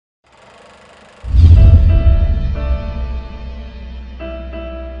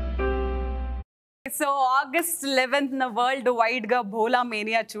So August 11th world wide గా Bhola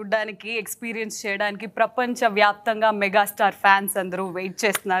mania చూడడానికి experience చేయడానికి ప్రపంచ వ్యాప్తంగా మెగాస్టార్ ఫ్యాన్స్ అందరూ వెయిట్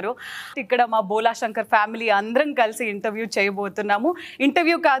చేస్తున్నారు. ఇక్కడ మా భోలా శంకర్ ఫ్యామిలీ అందరం కలిసి ఇంటర్వ్యూ చేయబోతున్నాము.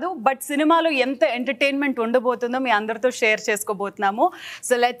 ఇంటర్వ్యూ కాదు, బట్ సినిమాలో ఎంత ఎంటర్టైన్మెంట్ ఉండబోతుందో మీ అందరితో share చేసుకోబోతున్నాము.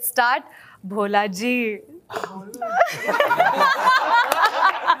 So let's start. భోలాజీ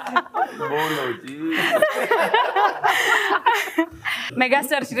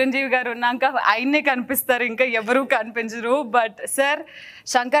megastar Chiranjeevi గారు ఉన్నాక ఆయన్నే కనిపిస్తారు, ఇంకా ఎవరు కనిపించరు. But sir,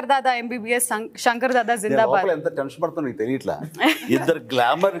 Shankar Dada MBBS, Shankar Dada జిందాబాద్. ఎంత టెన్షన్ పడుతుందో నీకు తెలియట్లా. ఇద్దరు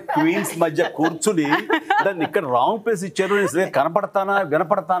గ్లామర్ క్వీన్స్ మధ్య కూర్చుని దాన్ని ఇక్కడ రాంగ్ ప్లేస్ ఇచ్చారు, కనపడతానా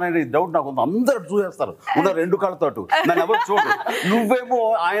వినపడతానా అనే డౌట్ నాకు ఉంది. అందరు చూసేస్తారు ఉన్న రెండు కాళ్ళతో, నన్ను ఎవరు చూడరు. నువ్వేమో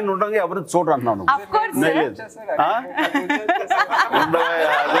ఆయన ఉండగా ఎవరు చూడరు అంటున్నాను.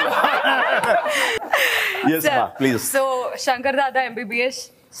 సో శంకర్ దాదా ఎంబీబీఎస్,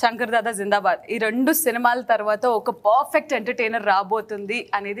 శంకర్ దాదా జిందాబాద్, ఈ రెండు సినిమాల తర్వాత ఒక పర్ఫెక్ట్ ఎంటర్టైనర్ రాబోతుంది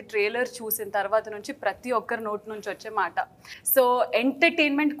అనేది ట్రైలర్ చూసిన తర్వాత నుంచి ప్రతి ఒక్కరి నోటి నుంచి వచ్చే మాట. సో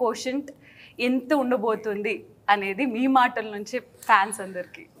ఎంటర్టైన్మెంట్ కోషెంట్ ఎంత ఉండబోతుంది అనేది మీ మాటల నుంచి ఫ్యాన్స్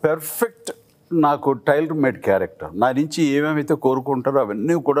అందరికి. పర్ఫెక్ట్. నాకు టైలర్ మేడ్ క్యారెక్టర్. నా నుంచి ఏమేమైతే కోరుకుంటారో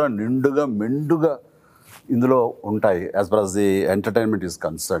అవన్నీ కూడా నిండుగా మెండుగా ఇందులో ఉంటాయి as for as the entertainment is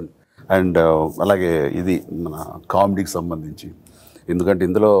concern. And అలాగే ఇది మన కామెడీకి సంబంధించి, ఎందుకంటే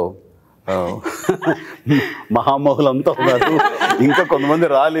ఇందులో మహామహులంతా ఉన్నారు, ఇంకా కొంతమంది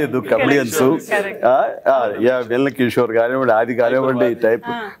రాలేదు కమెడియన్స్. వెల్ల కిషోర్ కానివ్వండి, ఆది కానివ్వండి, టైప్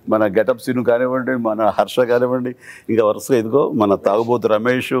మన గెటప్ సీను కానివ్వండి, మన హర్ష కానివ్వండి, ఇంకా వరుసగా ఇదిగో మన తాగుబోతు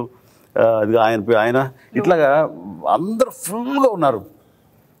రమేష్, అది ఆయన ఇట్లాగా అందరూ ఫుల్గా ఉన్నారు.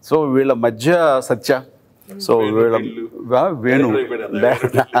 సో వీళ్ళ మధ్య సత్య, సో వీళ్ళ వేణు,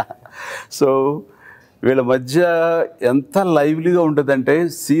 సో వీళ్ళ మధ్య ఎంత లైవ్లీగా ఉంటుందంటే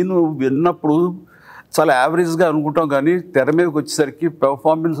సీను విన్నప్పుడు చాలా యావరేజ్గా అనుకుంటాం, కానీ తెర మీదకి వచ్చేసరికి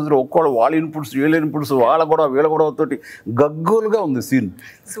పెర్ఫార్మెన్స్ ఒక్కడు వాళ్ళ ఇన్పుట్స్ వీళ్ళ ఇన్పుట్స్ వీళ్ళ గొడవ తోటి గగ్గోలుగా ఉంది scene.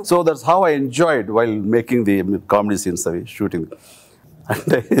 So that's how I enjoyed while making the comedy scenes అవి షూటింగ్.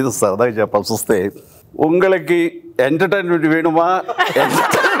 అంటే ఏదో సరదాగా చెప్పాల్సి వస్తే, உங்களுக்கு ఎంటర్టైన్మెంట్ వేணுమా,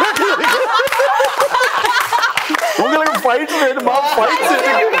 உங்களுக்கு ఫైట్స్ வேணுமா, ఫైట్స్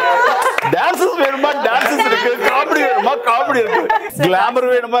இருக்கு, டான்சஸ் வேணுமா, டான்சஸ் இருக்கு, காமெடி வேணுமா, காமெடி இருக்கு, గ్లామర్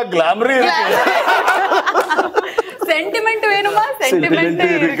வேணுமா, గ్లామర్ இருக்கு, సెంటిమెంట్ వేணுమా, సెంటిమెంట్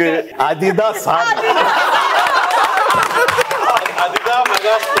இருக்கு. அதுதான் சார், அதுதான்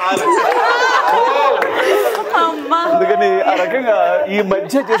మెగా స్టార్. అందుకని ఆ రకంగా ఈ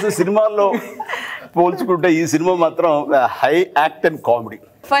మధ్య చేసే సినిమాల్లో పోల్చుకుంటే ఈ సినిమా మాత్రం high act and comedy.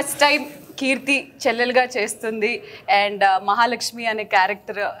 First time కీర్తి చెల్లెలుగా చేస్తుంది, అండ్ మహాలక్ష్మి అనే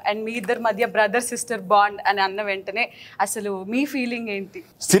క్యారెక్టర్, అండ్ మీ ఇద్దరి మధ్య బ్రదర్ సిస్టర్ బాండ్ అని అన్న వెంటనే అసలు మీ ఫీలింగ్ ఏంటి?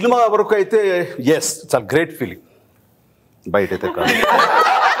 సినిమా వరకు అయితే ఎస్, చాలా గ్రేట్ ఫీలింగ్. బయట అయితే కాదు.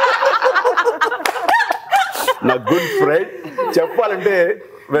 నా గుడ్ ఫ్రెండ్ చెప్పాలంటే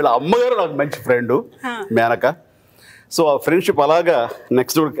వీళ్ళ అమ్మగారు నాకు మంచి ఫ్రెండ్ మేనక. సో ఆ ఫ్రెండ్షిప్ అలాగా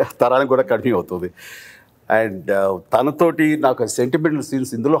నెక్స్ట్ తరానికి కూడా కంటిన్యూ అవుతుంది. అండ్ తనతోటి నాకు సెంటిమెంటల్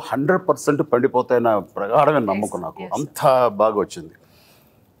సీన్స్ ఇందులో 100% పండిపోతాయన్న ప్రగాఢమైన నమ్మకం నాకు. అంత బాగా వచ్చింది.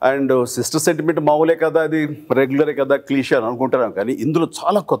 అండ్ సిస్టర్ సెంటిమెంట్ మామూలే కదా, అది రెగ్యులరే కదా, క్లీషే అని అనుకుంటున్నాను, కానీ ఇందులో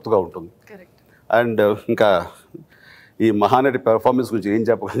చాలా కొత్తగా ఉంటుంది. అండ్ ఇంకా ఈ మహానటి పెర్ఫార్మెన్స్ గురించి ఏం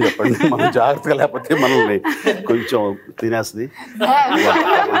చెప్పండి, మనం జాగ్రత్తగా లేకపోతే మనల్ని కొంచెం తినేస్తుంది.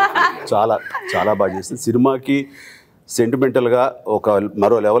 చాలా చాలా బాగా చేసింది. సినిమాకి సెంటిమెంటల్గా ఒక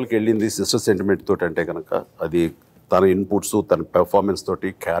మరో లెవెల్కి వెళ్ళింది సిస్టర్ సెంటిమెంట్ తోటి. అంటే కనుక అది తన ఇన్పుట్స్, తన పెర్ఫార్మెన్స్ తోటి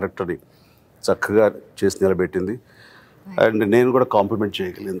క్యారెక్టర్ని చక్కగా చేసి నిలబెట్టింది. అండ్ నేను కూడా కాంప్లిమెంట్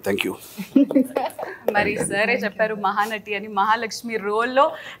చేయగలిగాను. Thank you. మరి సరే చెప్పారు మహానటి అని, మహాలక్ష్మి రోల్లో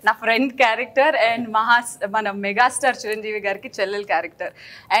నా ఫ్రెండ్ క్యారెక్టర్, అండ్ మన మెగాస్టార్ చిరంజీవి గారికి చెల్లెల్ క్యారెక్టర్,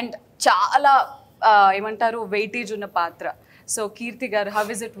 అండ్ చాలా ఏమంటారు వెయిటేజ్ ఉన్న పాత్ర. సో కీర్తి గారు, how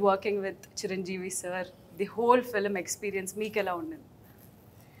is it working with Chiranjeevi sir? The whole film experience మీకు ఎలా ఉండింది?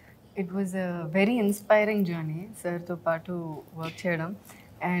 It was a very inspiring journey సార్తో పాటు వర్క్ చేయడం.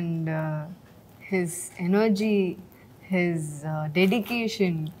 And his energy, his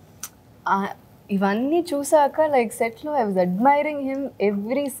dedication, ఇవన్నీ చూసాక లైక్ సెట్లో I was admiring him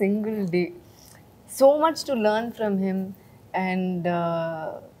every single day. So much to learn from him. And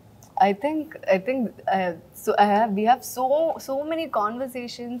I think we have so many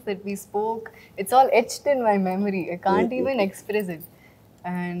conversations that we spoke. It's all etched in my memory. I can't even express it.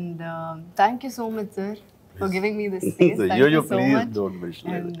 And thank you so much, sir, for giving me this space. Thank you so much. Don't mention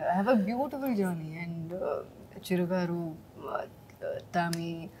it. And I have a beautiful journey. And Chirugaru,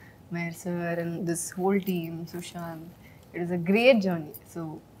 Tami, Mayor sir, and this whole team, Sushant, It was a great journey. So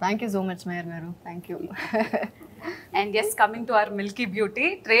thank you so much, Meher Garu. Thank you. And yes coming to our Milky beauty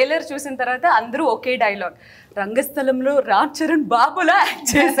trailer చూసిన తర్వాత అందరూ ఒకే dialogue రంగస్థలంలో Ram Charan బాబులా act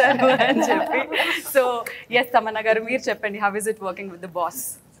చేశారు అని చెప్పి. So yes Tamannaah గారు మీరు చెప్పండి, how is it working with the boss?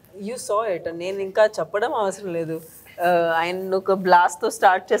 You saw it. నేను ఇంకా చెప్పడం అవసరం లేదు. ఆయన ఒక బ్లాస్ట్తో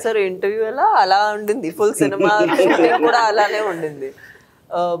స్టార్ట్ చేశారు ఇంటర్వ్యూ అలా ఉండింది, ఫుల్ సినిమా కూడా అలానే ఉండింది.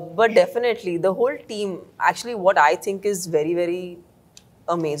 But definitely the whole team, actually what I think is very very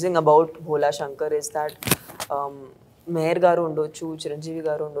amazing about Bholaa Shankar is that Meher garu undochu, Chiranjeevi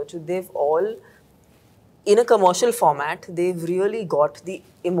garu undochu, they've all, in a commercial format, they've really got the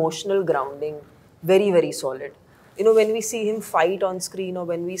emotional grounding very very solid. You know, when we see him fight on screen or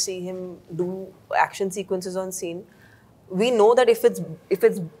when we see him do action sequences on scene, we know that if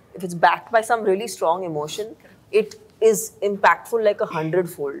it's backed by some really strong emotion, it is impactful like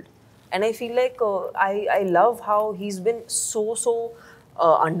 100-fold. And I feel like I love how he's been so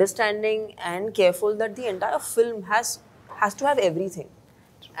understanding and careful that the entire film has to have everything,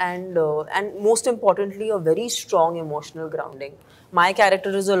 and most importantly a very strong emotional grounding. My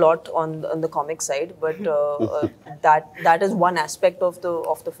character is a lot on the comic side, but that is one aspect of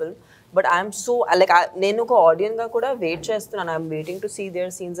the film. But I am so like nenu ko audience ga kuda wait chestunnan. I'm waiting to see their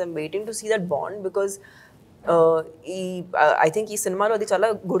scenes. I'm waiting to see that bond because I think ఈ సినిమాలో అది చాలా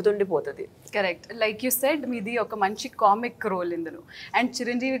గుర్తుండిపోతుంది. Correct, like you said మీది ఒక మంచి comic role ఇందులో, and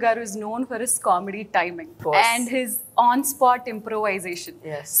Chiranjeevi గారు is known for his comedy timing and his on spot improvisation.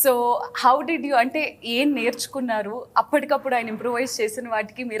 So how did you, అంటే ఏం నేర్చుకున్నారు అప్పటికప్పుడు ఆయన ఇంప్రూవైజ్ చేసిన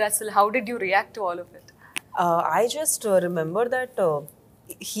వాటికి మీరు అసలు how did you react to all of it? I just remember that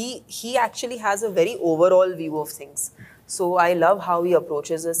he actually has a very overall view of things. So I love how he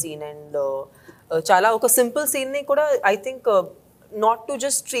approaches a scene, and చాలా ఒక simple సీన్ని కూడా I think not to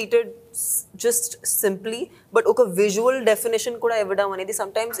just treated just simply, but ఒక visual definition కూడా ఇవ్వడం అనేది.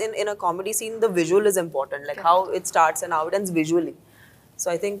 Sometimes in a comedy seen the visual is important, like how it starts and how it ends visually. So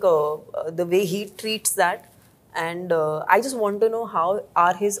I think the way he treats that, and I just want to know, how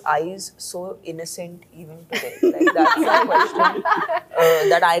are his eyes so innocent even today? Like that's a question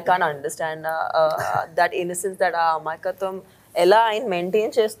that I can't understand. That innocence, that amakatam ఎలా ఆయన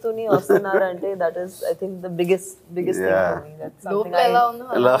maintain చేస్తూనే వస్తున్నారు అంటే that is I think the biggest thing for me. That's something ఎలా ఉందో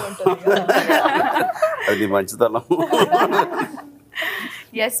అలా ఉంటుంది. అది మంచితనం.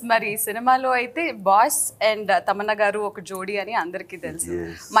 ఎస్, మరి సినిమాలో అయితే బాస్ అండ్ తమన్నా గారు ఒక జోడీ అని అందరికీ తెలుసు.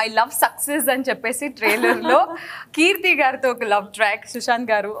 మై లవ్ సక్సెస్ అని చెప్పేసి ట్రైలర్లో కీర్తి గారితో ఒక లవ్ ట్రాక్, సుశాంత్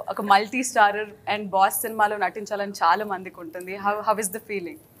గారు ఒక మల్టీ స్టారర్ అండ్ బాస్ సినిమాలో నటించాలని చాలా మందికి ఉంటుంది. How is the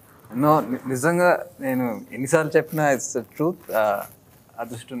feeling? No, నిజంగా నేను ఎన్నిసార్లు చెప్పినా ఇట్స్ ట్రూత్.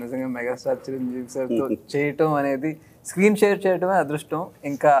 అదృష్టం నిజంగా మెగాస్టార్ చిరంజీవి సార్తో చేయటం అనేది, స్క్రీన్ షేర్ చేయటమే అదృష్టం.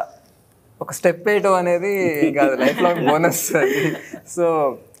 ఇంకా ఒక స్టెప్ వేయటం అనేది ఇంకా లైఫ్ లాంగ్ బోనస్ అది. సో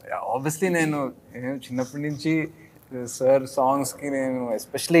ఆబ్వియస్లీ నేను చిన్నప్పటి నుంచి సార్ సాంగ్స్కి నేను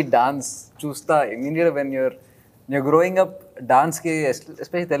ఎస్పెషలీ డాన్స్ చూస్తా. Immediate when you're growing up డాన్స్కి,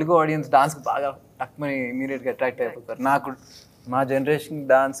 especially Telugu audience డాన్స్కి బాగా టక్మని ఇమీడియట్గా అట్రాక్ట్ అయిపోతారు. నాకు మా జనరేషన్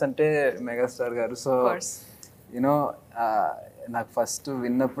డాన్స్ అంటే మెగాస్టార్ గారు. సో యూనో నాకు ఫస్ట్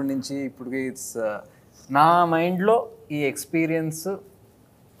విన్నప్పటి నుంచి ఇప్పటికి ఇట్స్ నా మైండ్లో ఈ ఎక్స్పీరియన్స్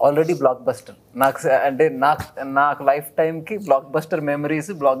ఆల్రెడీ బ్లాక్ బస్టర్. నాకు అంటే నాకు లైఫ్ టైంకి block buster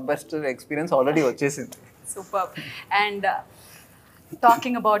memories, block buster experience already వచ్చేసింది. Super. And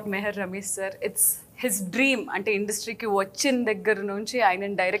talking about Meher Ramesh sir, it's his dream, అంటే ఇండస్ట్రీకి వచ్చిన దగ్గర నుంచి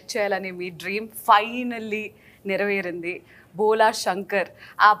ఆయనను డైరెక్ట్ చేయాలనే మీ డ్రీమ్ ఫైనల్లీ నెరవేరింది. బోలా శంకర్,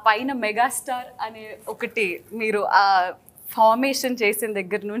 ఆ పైన మెగాస్టార్ అనే ఒకటి మీరు ఆ ఫార్మేషన్ చేసిన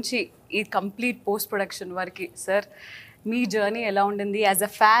దగ్గర నుంచి ఈ కంప్లీట్ పోస్ట్ ప్రొడక్షన్ వరకు సార్ మీ జర్నీ ఎలా ఉండింది as a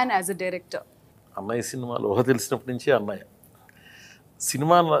fan, as a director? అన్నయ్య సినిమాలు ఊహ తెలిసినప్పటి నుంచి అన్నయ్య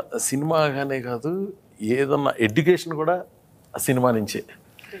సినిమాగానే కాదు, ఏదన్నా ఎడ్యుకేషన్ కూడా ఆ సినిమా నుంచే.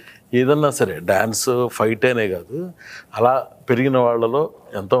 ఏదన్నా సరే డ్యాన్స్ ఫైట్ అనే కాదు, అలా పెరిగిన వాళ్ళలో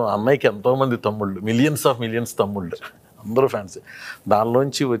అన్నయ్యకి ఎంతోమంది తమ్ముళ్ళు, మిలియన్స్ తమ్ముళ్ళు, అందరూ ఫ్యాన్స్.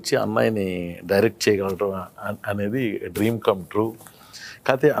 దానిలోంచి వచ్చి అన్నయ్యని డైరెక్ట్ చేయగలగడం అనేది డ్రీమ్ కమ్ ట్రూ.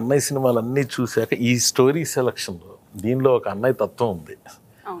 కాకపోతే అన్నయ్య సినిమాలన్నీ చూశాక ఈ స్టోరీ సెలక్షన్లో దీనిలో ఒక అన్నయ్య తత్వం ఉంది,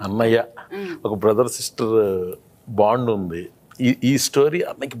 అన్నయ్య ఒక బ్రదర్ సిస్టర్ బాండ్ ఉంది. ఈ స్టోరీ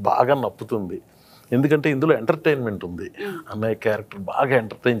అన్నయ్యకి బాగా నప్పుతుంది. ఎందుకంటే ఇందులో ఎంటర్టైన్మెంట్ ఉంది. అన్నయ్య క్యారెక్టర్ బాగా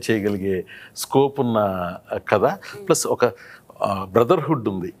ఎంటర్టైన్ చేయగలిగే స్కోప్ ఉన్న కథ, ప్లస్ ఒక బ్రదర్హుడ్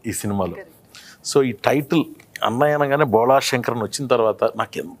ఉంది ఈ సినిమాలో. సో ఈ టైటిల్ అన్నయ్య అనగానే బోళా శంకర్ అని వచ్చిన తర్వాత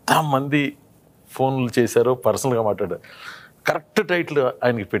నాకు ఎంతమంది ఫోన్లు చేశారో, పర్సనల్గా మాట్లాడారు. కరెక్ట్ టైటిల్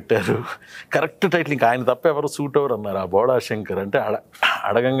ఆయనకి పెట్టారు. కరెక్ట్ టైటిల్ ఇంకా ఆయన తప్ప ఎవరు సూట్ అవ్వరు అన్నారు. ఆ బోళా శంకర్ అంటే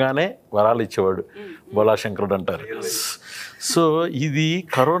అడగంగానే వరాలు ఇచ్చేవాడు, బోళా శంకరుడు అంటారు. సో ఇది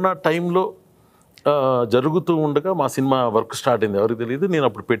కరోనా టైంలో జరుగుతూ ఉండగా మా సినిమా వర్క్ స్టార్ట్ అయింది. ఎవరికి తెలియదు, నేను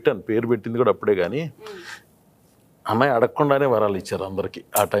అప్పుడు పెట్టాను, పేరు పెట్టింది కూడా అప్పుడే. కానీ అమ్మాయి అడగకుండానే వరాలు ఇచ్చారు అందరికీ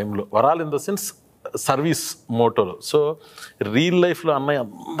ఆ టైంలో. వరాలు in the sense service మోటోలో. So real లైఫ్లో అన్నయ్య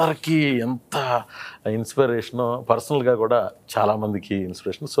అందరికీ ఎంత ఇన్స్పిరేషనో, పర్సనల్గా కూడా చాలామందికి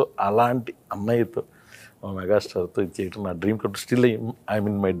ఇన్స్పిరేషన్. సో అలాంటి అన్నయ్యతో, మా మెగాస్టార్తో ఇది చేయటం నా dream come. Still I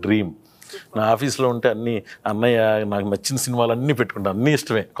mean my dream. నా ఆఫీస్లో ఉంటే అన్నీ అన్నయ్య నాకు నచ్చిన సినిమాలు అన్నీ పెట్టుకుంటాను, అన్నీ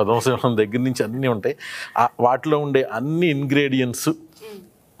ఇష్టమే. కొత్త దగ్గర నుంచి అన్నీ ఉంటాయి. వాటిలో ఉండే అన్ని ఇంగ్రీడియంట్స్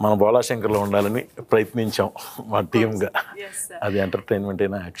మన బోళా శంకర్లో ఉండాలని ప్రయత్నించాం మా టీమ్గా. అది ఎంటర్టైన్మెంట్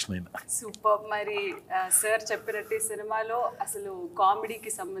అయినా యాక్షన్ అయినా. సూపర్. మరి సార్ చెప్పినట్టు ఈ సినిమాలో అసలు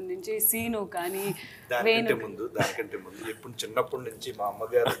కామెడీకి సంబంధించి సీను కానీ దానికంటే ముందు ఎప్పుడు చిన్నప్పటి నుంచి మా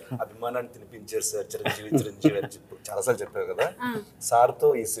అమ్మగారు అభిమానాన్ని తినిపించారు సార్, చిరంజీవి చిరంజీవి అని చెప్పి చాలాసార్లు చెప్పారు కదా. సార్తో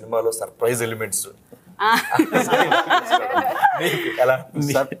ఈ సినిమాలో సర్ప్రైజ్ ఎలిమెంట్స్ ఎలా?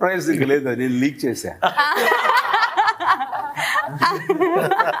 సర్ప్రైజ్ లేదు, నేను లీక్ చేశా.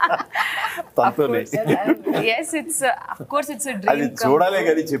 అది చూడాలే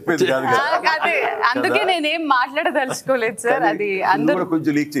కానీ చెప్పేది కాదు. అందుకే నేనేం మాట్లాడదలుచుకోలేదు సార్. అది అందరూ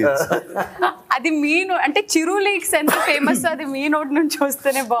కొంచెం లీక్ చేయొచ్చు. అది మీ అంటే చిరు లీక్స్ ఎంత ఫేమస్, అది మీ నోటి నుంచి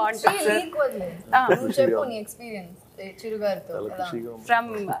వస్తేనే బాగుంటుంది ఫ్రమ్.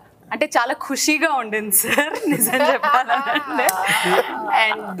 అంటే చాలా ఖుషీగా ఉండింది సార్ నిజం చెప్పాలంటే.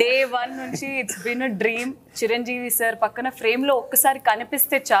 అండ్ డే 1 నుంచి it's been a dream. Chiranjeevi sir పక్కన ఫ్రేమ్ లో ఒక్కసారి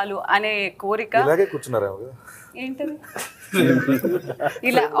కనిపిస్తే చాలు అనే కోరిక. ఏంటది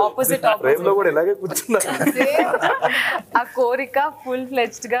ఇలా ఆపోజిట్ ఆ కోరిక ఫుల్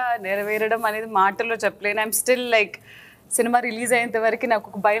ఫ్లెడ్జ్డ్ గా నెరవేరడం అనేది మాటల్లో చెప్పలేను. I'm still like cinema release అయ్యేంత వరకు నాకు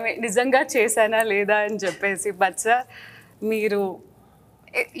ఒక భయం, నిజంగా చేశానా లేదా అని చెప్పేసి. బట్ సార్ మీరు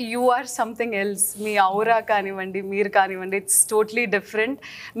యూ ఆర్ సంథింగ్ ఎల్స్. మీ ఔరా కానివ్వండి, మీరు కానివ్వండి, ఇట్స్ టోటలీ డిఫరెంట్.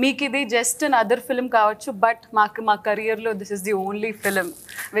 మీకు ఇది జస్ట్ అన్ అదర్ ఫిల్మ్ కావచ్చు, బట్ మా కెరియర్లో this is the only film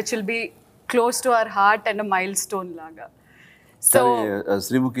which will be close to our heart and mile stone లాగా. సో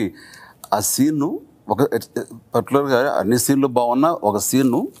శ్రీముఖి, ఆ సీన్ను ఒక పర్టికులర్గా అన్ని సీన్లు బాగున్నా ఒక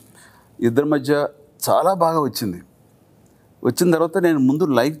సీన్ను ఇద్దరి మధ్య చాలా బాగా వచ్చింది. వచ్చిన తర్వాత నేను ముందు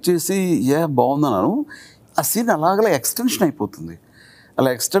లైక్ చేసి బాగుందన్నాను. ఆ సీన్ అలాగలా ఎక్స్టెన్షన్ అయిపోతుంది. అలా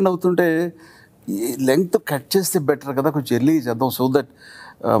ఎక్స్టెండ్ అవుతుంటే లెంగ్త్ కట్ చేస్తే బెటర్ కదా, కొంచెం ఎర్లీ చేద్దాం సో దట్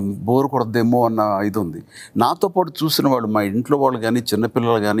బోర్ కొడద్దేమో అన్న ఇది ఉంది. నాతో పాటు చూసిన వాళ్ళు, మా ఇంట్లో వాళ్ళు కానీ,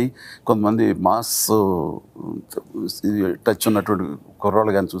 చిన్నపిల్లలు కానీ, కొంతమంది మాస్ టచ్ ఉన్నటువంటి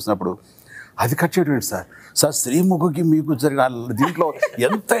కుర్రాళ్ళు కానీ చూసినప్పుడు అది కట్ చేయడం సార్ శ్రీముఖికి మీకు జరిగిన దీంట్లో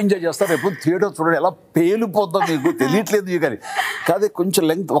ఎంత ఎంజాయ్ చేస్తారు, రేపు థియేటర్ చూడండి ఎలా పేలిపోద్దాం మీకు తెలియట్లేదు కానీ కాదే కొంచెం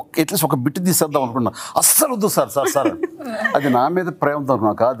లెంగ్త్ అట్లీస్ట్ ఒక బిట్ తీసేద్దాం అనుకున్నా. అస్సలు వద్దు సార్ అది నా మీద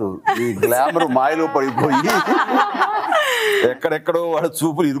ప్రేమతో కాదు, ఈ గ్లామర్ మాయలో పడిపోయి ఎక్కడెక్కడో వాళ్ళ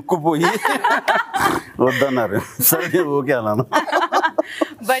చూపులు ఇరుక్కుపోయి వద్దన్నారు. సరే ఓకే అన్నాను.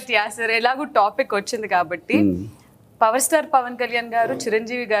 బట్ యా సార్, ఎలాగూ టాపిక్ వచ్చింది కాబట్టి పవర్ స్టార్ పవన్ కళ్యాణ్ గారు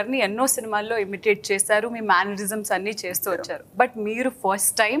చిరంజీవి గారిని ఎన్నో సినిమాల్లో ఇమిటేట్ చేశారు, మీ మేనరిజమ్స్ అన్నీ చేస్తూ వచ్చారు. బట్ మీరు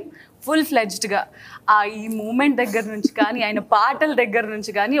ఫస్ట్ టైం ఫుల్ ఫ్లెడ్జ్డ్గా ఈ మూమెంట్ దగ్గర నుంచి కానీ, ఆయన పాటల దగ్గర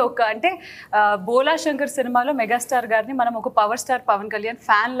నుంచి కానీ, ఒక అంటే భోలా శంకర్ సినిమాలో మెగాస్టార్ గారిని మనం ఒక power star Pawan Kalyan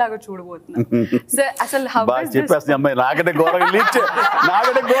fan లాగా చూడబోతున్నాం. సో అసలు చెప్పేస్తుంది అమ్మాయి, నాకంటే ఘోరంగా లీక్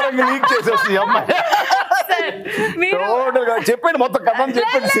చేసేస్తుంది అమ్మాయి. చెప్పండి మొత్తం కథ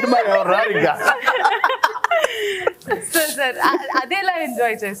చెప్పండి, సినిమా ఎవరు రారు ఇంకా. సార్ అదేలా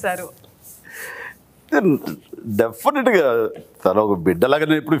ఎంజాయ్ చేశారు? డెఫినెట్గా తను ఒక బిడ్డలాగా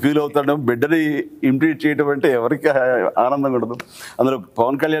నేను ఎప్పుడు ఫీల్ అవుతాను. బిడ్డని ఇమిటేట్ చేయడం అంటే ఎవరికి ఆనందంగా ఉండదు. అందులో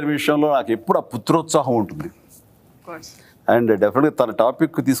పవన్ కళ్యాణ్ విషయంలో నాకు ఎప్పుడు ఆ పుత్రోత్సాహం ఉంటుంది. అండ్ డెఫినెట్గా తన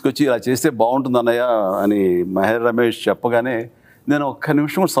టాపిక్ తీసుకొచ్చి ఇలా చేస్తే బాగుంటుంది అన్నయ్య అని మహేర్ రమేష్ చెప్పగానే నేను ఒక్క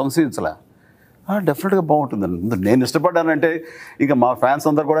నిమిషం కూడా సంశయించలే. డెఫినెట్గా బాగుంటుందండి. నేను ఇష్టపడ్డానంటే ఇంకా మా ఫ్యాన్స్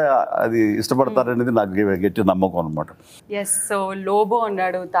అందరు కూడా అది ఇష్టపడతారనేది నాకు గట్టి నమ్మకం అనమాట. ఎస్. సో లోబో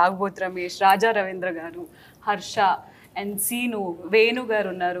ఉన్నాడు, తాగుబోతు రమేష్, రాజా రవీంద్ర గారు, హర్ష అండ్ సీను, వేణు గారు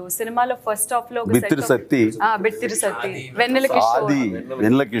ఉన్నారు సినిమాలో. ఫస్ట్ హాఫ్ లో బిత్తిరి సత్తి,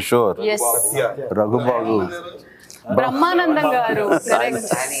 వెన్నెల కిషోర్, రఘుబాబు, బ్రహ్మానందం గారు,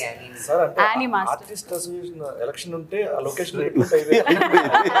 ఎలక్షన్ ఉంటే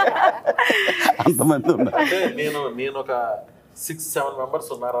అంతమంది ఉన్నారు. నేను ఒక 6-7 మెంబర్స్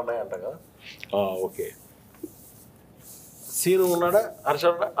ఉన్నారన్నాయి అంట కదా. ఓకే, సీను ఉన్నాడా, హర్ష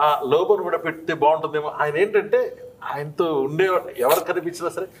ఉన్నాడా, లోపల కూడా పెడితే బాగుంటుందేమో. ఆయన ఏంటంటే ఆయనతో ఉండే ఎవరు కనిపించినా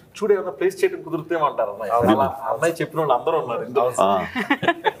సరే చూడు ఏమన్నా ప్లేస్ చేయడం కుదురుతేమంటారు అన్నయ్య. అలా అన్నయ్య చెప్పిన వాళ్ళు అందరూ ఉన్నారు ఇందులో.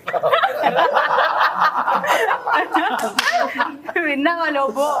 విన్నావా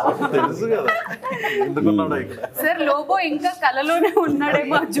లోబో? తెలుసు కదా ఎందుకున్నాడో ఇక్కడ. సార్ లోబో ఇంకా కలలోనే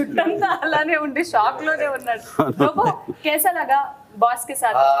ఉన్నాడేమో, జుట్టంతా అలానే ఉండి షాక్ లోనే ఉన్నాడు. లోబో కేసా లగా బాస్ కే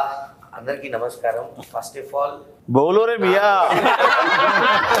సాత్? అందరికీ నమస్కారం. ఫస్ట్ ఆఫ్ ఆల్ बोलो रे मिया,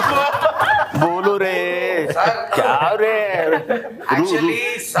 बोलो रे क्या रे. యాక్చువల్లీ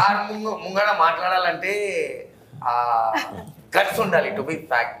సార్ ముంగడ మాట్లాడాలంటే గట్స్ ఉండాలి. టు బి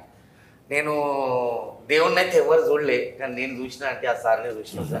ఫ్యాక్ట్, నేను దేవుణ్ణి అయితే ఎవరు చూడలే, కానీ నేను చూసిన అంటే ఆ సార్నే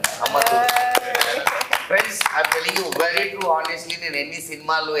చూసిన సార్. అమ్మ friends, I telling you very true honestly, నేను ఎన్ని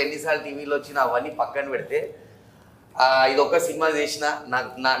సినిమాలు ఎన్నిసార్లు టీవీలో వచ్చినా అవన్నీ పక్కన పెడితే ఇది ఒక సినిమా చేసిన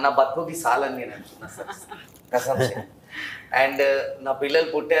నా బతుకుకి సాలని నేను అంటున్నా సార్. అండ్ నా పిల్లలు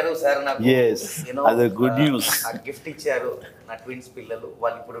పుట్టారు సార్, నాకు గుడ్ న్యూస్. నాకు గిఫ్ట్ ఇచ్చారు నా ట్విన్స్ పిల్లలు.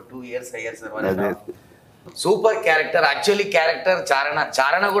 వాళ్ళు ఇప్పుడు 2 years అయ్యారు సార్. వాళ్ళు సూపర్ క్యారెక్టర్. యాక్చువల్లీ క్యారెక్టర్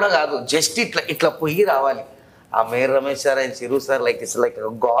చారణ కూడా కాదు, జస్ట్ ఇట్లా పొయ్యి రావాలి. ఆ Meyer Ramesh sir and Chiru sir like it's like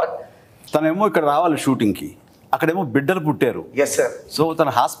God. తనేమో ఇక్కడ రావాలి షూటింగ్కి, అక్కడేమో బిడ్డలు పుట్టారు. Yes sir. సో తన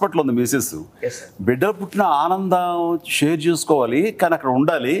హాస్పిటల్ ఉంది మిసెస్. బిడ్డలు పుట్టిన ఆనందం షేర్ చేసుకోవాలి, కానీ అక్కడ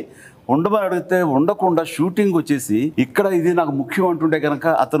ఉండాలి. ఉండమని అడిగితే ఉండకుండా షూటింగ్ వచ్చేసి ఇక్కడ ఇది నాకు ముఖ్యం అంటుంటే కనుక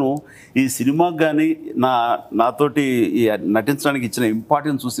అతను ఈ సినిమాకి కానీ నాతోటి ఈ నటించడానికి ఇచ్చిన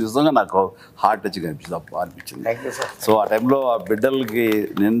ఇంపార్టెన్స్ చూసి నిజంగా నాకు హార్ట్ టచ్గా అనిపించింది. సో ఆ టైంలో ఆ బిడ్డలకి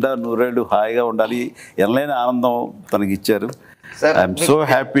నిండా నూరేళ్ళు హాయిగా ఉండాలి, ఎనలేని ఆనందం తనకి ఇచ్చారు. I'm so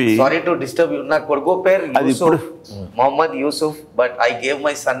happy. Sorry to disturb you. నా కొడుకు పేరు Yusuf, Mohammed Yusuf, but I gave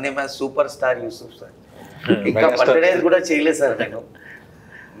my son name as super star Yusuf sir. ఇంకా బర్త్డే కూడా చేయలేదు సార్ నేను.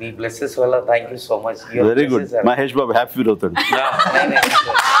 మీ బ్లెస్సెస్ వల్ల thank you so much. Very good. Mahesh Babu happy feel అవుతాడు.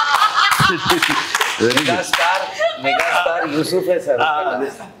 Megastar యూసుఫే sir.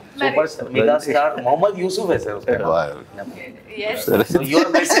 Super star megastar Mohammed యూసుఫే sir.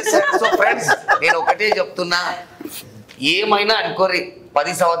 Your blesses sir. So friends, నేను ఒకటే చెప్తున్నా, ఏమైనా అనుకోరి.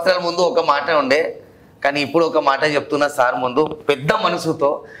 10 సంవత్సరాల ముందు ఒక మాట ఉండే, కానీ ఇప్పుడు ఒక మాట చెప్తున్నా సార్ ముందు, పెద్ద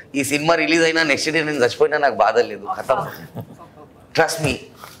మనసుతో. ఈ సినిమా రిలీజ్ అయినా నెక్స్ట్ డే నేను చచ్చిపోయినా నాకు బాధ లేదు. ఖతం. Trust me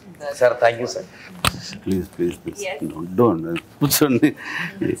sir. Thank you sir. Please కూర్చోండి.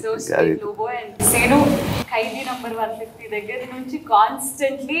 ఖైదీ నంబర్ 150 దగ్గర నుంచి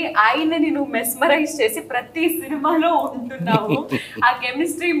కాన్స్టెంట్లీ ఆయనని నువ్వు మెస్మరైజ్ చేసి ప్రతి సినిమాలో ఉంటున్నావు. ఆ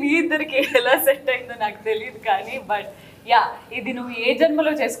కెమిస్ట్రీ మీ ఇద్దరికి ఎలా సెట్ అయిందో నాకు తెలియదు కానీ, బట్ యా, ఇది నువ్వు ఏ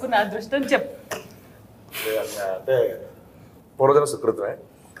జన్మలో చేసుకున్న అదృష్టం చెప్పు. అంటే పూర్వజన సుకృతమే.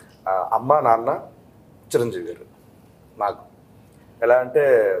 అమ్మ నాన్న చిరంజీవి గారు. నాకు ఎలా అంటే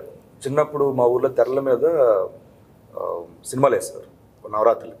చిన్నప్పుడు మా ఊర్లో తెరల మీద సినిమాలు వేస్తారు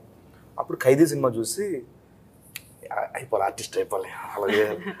నవరాత్రులు. అప్పుడు ఖైదీ సినిమా చూసి అయిపోవాలి, ఆర్టిస్ట్ అయిపోవాలి. అలాగే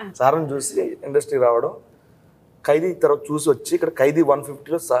సార్ని చూసి ఇండస్ట్రీ రావడం, ఖైదీ తర్వాత చూసి వచ్చి ఇక్కడ ఖైదీ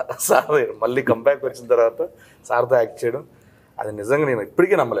 150లో సార్ మళ్ళీ కంబ్యాక్ వచ్చిన తర్వాత సార్తో యాక్ట్ చేయడం, అది నిజంగా నేను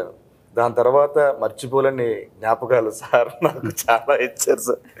ఇప్పటికీ నమ్మలేను. దాని తర్వాత మర్చిపోలేని జ్ఞాపకాలు సార్ నాకు చాలా ఇచ్చారు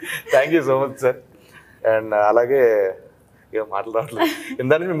sir. Thank you so much sir. And అలాగే ఇక మాట్లాడలేదు,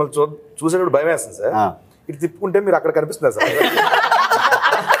 ఇందాక మిమ్మల్ని చూసేటప్పుడు భయం వేస్తుంది సార్. ఇటు తిప్పుకుంటే మీరు అక్కడ కనిపిస్తున్నారు సార్.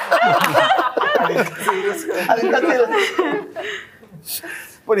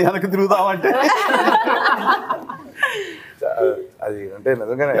 వెనక్కి తిరుగుదామంటే అది అంటే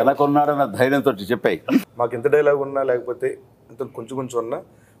నిజంగానే ఎలా కొన్నాడన్న ధైర్యంతో చెప్పాయి. మాకు ఎంత డైలాగ్ ఉన్నా లేకపోతే ఇంత కొంచెం కొంచెం ఉన్నా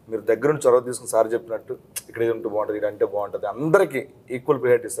మీరు దగ్గర నుంచి చొరవ తీసుకుని సార్ చెప్పినట్టు ఇక్కడ ఇది ఉంటే బాగుంటుంది, ఇది అంటే బాగుంటుంది, అందరికీ ఈక్వల్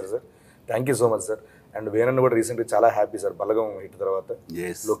ప్రియారిటీ ఇస్తారు sir. Thank you so much sir. And వేణన్ను కూడా రీసెంట్గా చాలా హ్యాపీ సార్. బలగం హిట్ తర్వాత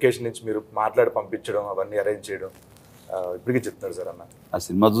లొకేషన్ నుంచి మీరు మాట్లాడి పంపించడం, అవన్నీ అరేంజ్ చేయడం ఇప్పటికీ చెప్తున్నారు సార్ అన్న. ఆ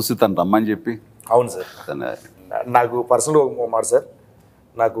సినిమా చూసి తను రమ్మని చెప్పి. అవును సార్. నాకు పర్సనల్గా ఒక మాట సార్,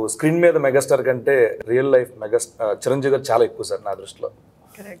 నాకు స్క్రీన్ మీద మెగాస్టార్ కంటే రియల్ లైఫ్ చిరంజీవి గారు చాలా ఎక్కువ సార్ నా దృష్టిలో.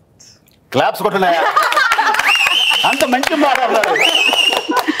 క్లాప్స్ కొట్టనాయా, అంత మంచి మాట్లాడారు.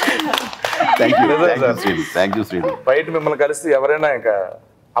 Thank you Srinu. బయట మిమ్మల్ని కలిస్తే ఎవరైనా ఇంకా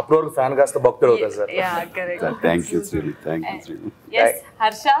అప్పటి వరకు ఫ్యాన్ కాస్త భక్తుడు అవుతారు sir. Thank you Srinu. Thank you Srinu.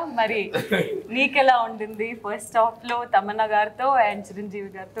 Harsha, మరి నీకెలా ఉండింది ఫస్ట్ హాఫ్ లో తమన్నా గారితో అండ్ చిరంజీవి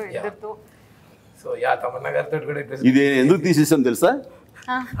గారితో ఇద్దరితో? సో యా, తమన్నా గారితో కూడా ఇది ఎందుకు తీసేసాను తెలుసా?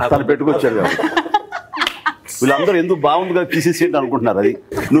 తను పెట్టుకొచ్చాడు కాబట్టి. వీళ్ళందరూ ఎందుకు బాగుంది కదా తీసేసేయండి అనుకుంటున్నారు. అది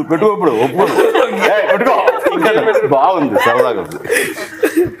నువ్వు పెట్టుకోప్పుడు ఒప్పుకోను, పెట్టుకో, బాగుంది, సరదాగా ఉంది.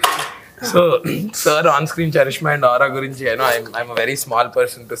 So sir on screen charisma and ఆరా గురించి I'm very small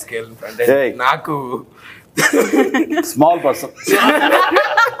person to scale నాకు స్మాల్ పర్సన్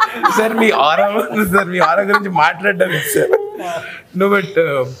సార్ మీ ఆరా గురించి మాట్లాడడం sir. No but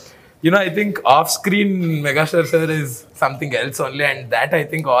I think off-screen Megastar sir is something else only, and that I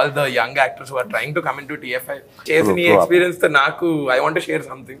think all the young actors who are trying to come into TFI చేసిన ఈ experience తో నాకు I want to share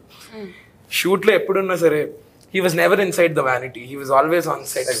something. Shoot లో ఎప్పుడున్నా సరే he was never inside the vanity. He was always on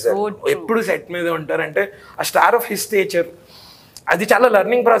set. ఎప్పుడు set మీద ఉంటారంటే a star of his stature. అది చాలా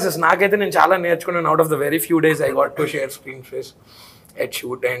లెర్నింగ్ ప్రాసెస్. నాకైతే నేను చాలా నేర్చుకున్నాను. Out of the very few days I got to share screen space at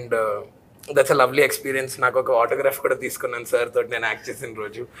shoot, and that's a lovely experience. నాకు ఒక ఆటోగ్రాఫ్ కూడా తీసుకున్నాను సార్ తోటి నేను యాక్ట్ చేసిన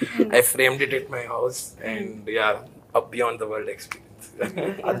రోజు. I framed it my house, and beyond the world experience.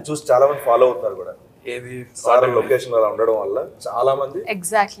 అది చూసి చాలా మంది ఫాలో అవుతున్నారు కూడా. ఏది సార్ లొకేషన్ అలా ఉండడం వల్ల చాలా మంది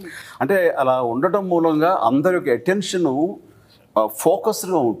ఎగ్జాక్ట్లీ అంటే అలా ఉండటం మూలంగా అందరి యొక్క అటెన్షన్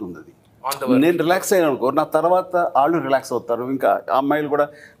ఫోకస్డ్గా ఉంటుంది. అది నేను రిలాక్స్ అయ్యాను అనుకో, నా తర్వాత వాళ్ళు రిలాక్స్ అవుతారు, ఇంకా అమ్మాయిలు కూడా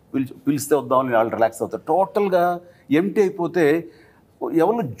పిలిస్తే వద్దామని వాళ్ళు రిలాక్స్ అవుతారు. టోటల్గా ఎంటీ అయిపోతే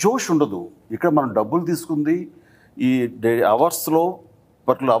ఎవరు జోష్ ఉండదు. ఇక్కడ మనం డబ్బులు తీసుకుంది ఈ అవర్స్లో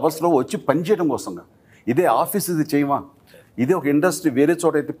పర్టికులర్ అవర్స్లో వచ్చి పని చేయడం కోసంగా. ఇదే ఆఫీస్ ఇది చేయమా, ఇదే ఒక ఇండస్ట్రీ వేరే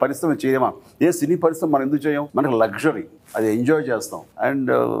చోట అయితే పరిశ్రమ చేయమా, ఏ సినీ పరిశ్రమ మనం ఎందుకు చేయం? మనకు లగ్జరీ, అది ఎంజాయ్ చేస్తాం.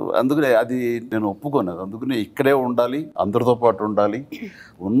 అండ్ అందుకనే అది నేను ఒప్పుకోను. అందుకనే ఇక్కడే ఉండాలి, అందరితో పాటు ఉండాలి.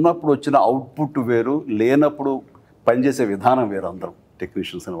 ఉన్నప్పుడు వచ్చిన అవుట్పుట్ వేరు, లేనప్పుడు పనిచేసే విధానం వేరు. అందరం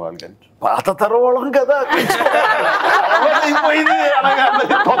టెక్నీషియన్స్ అని వాళ్ళు కానీ పాత తరం కదా,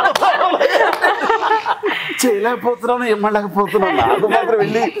 చేయలేకపోతున్నాను, ఏమలేకపోతున్నాను. నాకు మాత్రం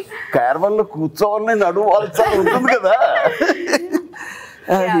వెళ్ళి క్యారవన్లో కూర్చోవాలని నడువు వాల్చాలి ఉంటుంది కదా.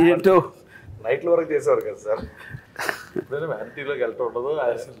 ఏంటో నైట్ల వరకు చేసేవారు కదా సార్. వ్యానిటీలోకి వెళ్తూ ఉండదు.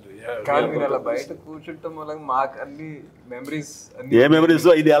 కానీ మీరు అలా బయట కూర్చుంటాం వల్ల మాకు అన్ని మెమరీస్ ఏ మెమరీస్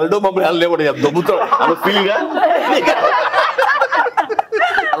ఇది వెళ్ళడం మమ్మల్ని వెళ్ళలేకుండా దొబ్బుతాడు అన్న ఫీల్గా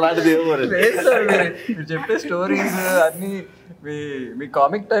అలాంటిది ఏమో మీరు చెప్పే స్టోరీస్ అన్ని మీ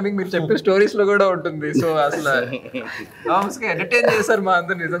కామిక్ టైమింగ్ మీరు చెప్పే స్టోరీస్ లో కూడా ఉంటుంది. సో అసలు ఎంటర్టైన్ చేశారు మా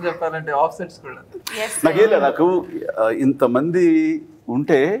అందరు, నిజం చెప్పాలంటే ఆఫ్ సెట్స్ కూడా. నాకేం లేదు, నాకు ఇంతమంది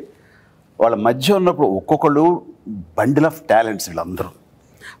ఉంటే వాళ్ళ మధ్య ఉన్నప్పుడు ఒక్కొక్కళ్ళు బండిల్ ఆఫ్ టాలెంట్స్ వీళ్ళందరూ.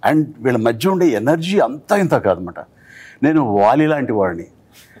 అండ్ వీళ్ళ మధ్య ఉండే ఎనర్జీ అంతా ఇంత కాదనమాట. నేను వాలి లాంటి వాడిని,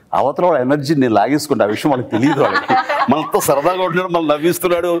 అవతల వాళ్ళ ఎనర్జీ నేను లాగేసుకుంటా. ఆ విషయం వాళ్ళకి తెలియదు. వాళ్ళకి మనతో సరదాగా ఉంటున్నాడు, మనం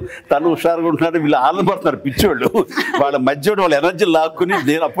నవ్విస్తున్నాడు, తను హుషారుగా ఉంటున్నాడు, వీళ్ళు ఆనందపడుతున్నారు పిచ్చోళ్ళు. వాళ్ళ మధ్య వాళ్ళ ఎనర్జీ లాక్కుని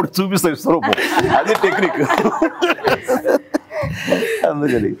నేను అప్పుడు చూపిస్తాను స్వరూపం. అది టెక్నిక్.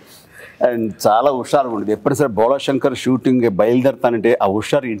 అందుకని అండ్ చాలా హుషారుగా ఉంటుంది. ఎప్పటిసరి భోళా శంకర్ షూటింగ్ బయలుదేరుతానంటే ఆ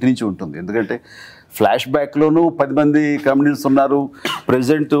హుషారు ఇంటి నుంచి ఉంటుంది. ఎందుకంటే ఫ్లాష్ బ్యాక్లోనూ 10 మంది కమెడియన్స్ ఉన్నారు.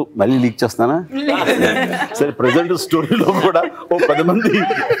 ప్రజెంట్ మళ్ళీ లీక్ చేస్తానా సరే, ప్రజెంట్ స్టోరీలో కూడా ఓ 10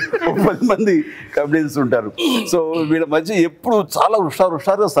 మంది కమెడియన్స్ ఉంటారు. సో వీళ్ళ మధ్య ఎప్పుడు చాలా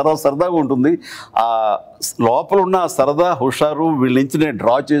హుషారుగా సరదాగా ఉంటుంది. ఆ లోపల ఉన్న సరదా హుషారు వీళ్ళ నుంచి నేను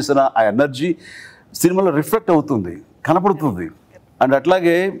డ్రా చేసిన ఆ ఎనర్జీ సినిమాలో రిఫ్లెక్ట్ అవుతుంది, కనపడుతుంది. అండ్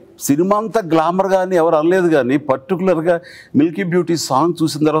అట్లాగే సినిమా అంతా గ్లామర్గా అని ఎవరు అనలేదు, కానీ పర్టికులర్గా మిల్కీ బ్యూటీ సాంగ్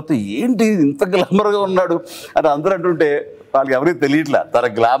చూసిన తర్వాత ఏంటి ఇంత గ్లామర్గా ఉన్నాడు అని అందరూ అంటుంటే వాళ్ళకి ఎవరికి తెలియట్లా తన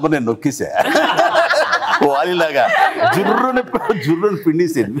గ్లామర్ నేను నొక్కేసా వాలిలాగా జుర్రుని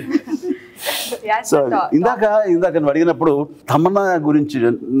పిండిసేది. సో ఇందాక నువ్వు అడిగినప్పుడు తమన్నా గురించి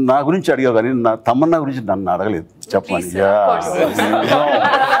నా గురించి అడిగావు, కానీ నా తమన్నా గురించి నన్ను అడగలేదు చెప్పమని.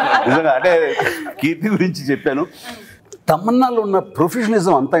 నిజంగా అంటే కీర్తి గురించి చెప్పాను. తమన్నాలో ఉన్న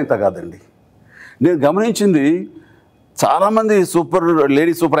ప్రొఫెషనలిజం అంతా ఇంత కాదండి. నేను గమనించింది చాలామంది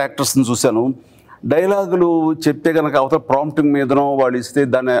లేడీ సూపర్ యాక్టర్స్ని చూశాను. డైలాగులు చెప్తే కనుక అవతల ప్రాంప్టింగ్ మీదనో వాళ్ళు ఇస్తే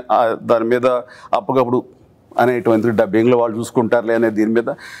దాని మీద అప్పగప్పుడు అనేటువంటి డబ్బింగ్లో వాళ్ళు చూసుకుంటారులే అనే దీని మీద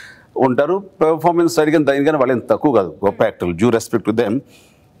ఉంటారు. పెర్ఫార్మెన్స్ సరిగ్గా దానికని వాళ్ళు ఎంత తక్కువ కాదు, గొప్ప యాక్టర్లు, డ్యూ రెస్పెక్ట్ టు దెమ్.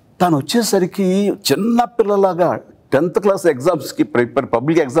 తను వచ్చేసరికి చిన్న పిల్లలాగా 10th క్లాస్ ఎగ్జామ్స్కి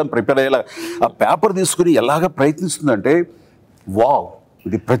పబ్లిక్ ఎగ్జామ్ ప్రిపేర్ అయ్యేలా ఆ పేపర్ తీసుకుని ఎలాగ ప్రయత్నిస్తుందంటే వావ్,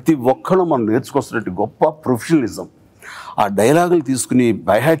 ఇది ప్రతి ఒక్కళ్ళు మనం నేర్చుకొస్తున్నట్టు గొప్ప ప్రొఫెషనలిజం. ఆ డైలాగులు తీసుకుని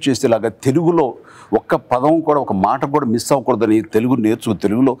బైహార్ట్ చేసేలాగా తెలుగులో ఒక్క పదం కూడా ఒక మాట కూడా మిస్ అవ్వకూడదని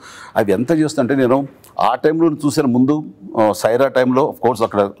తెలుగులో అవి ఎంత చేస్తుంటే నేను ఆ టైంలో చూసిన ముందు సైరా టైంలో కోర్స్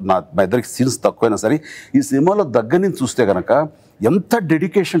అక్కడ మా ఇద్దరికి సీన్స్ తక్కువైనా సరే ఈ సినిమాలో దగ్గర నుంచి చూస్తే కనుక ఎంత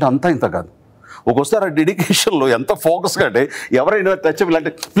డెడికేషన్ అంతా ఇంత కాదు. ఒక్కోసారి ఆ డెడికేషన్లో ఎంత ఫోకస్గా అంటే ఎవరైనా టచ్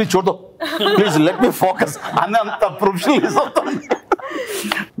అంటే ప్లీజ్ చూద్దాం, ప్లీజ్ లెట్ మీ ఫోకస్ అని అంత ప్రొఫెషనలిజం.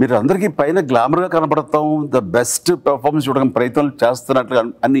 మీరు అందరికీ పైన గ్లామర్గా కనపడతాం, ద బెస్ట్ పెర్ఫార్మెన్స్ చూడడానికి ప్రయత్నం చేస్తున్నట్లుగా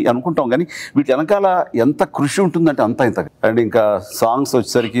అని అనుకుంటాం, కానీ వీటి వెనకాల ఎంత కృషి ఉంటుందంటే అంత ఇంత. అండ్ ఇంకా సాంగ్స్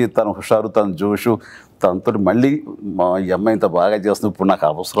వచ్చేసరికి తన హుషారు, తన జోషు, తనతో మళ్ళీ మా ఈ అమ్మాయి ఇంత బాగా చేస్తుంది, ఇప్పుడు నాకు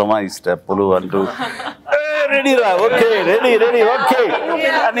అవసరమా ఈ స్టెప్పులు అంటూ రెడీ రా, ఓకే రెడీ రెడీ ఓకే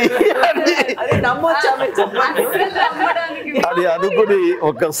అని అది నమ్మొచ్చా మీరు చెప్పండి. అది అనుకుని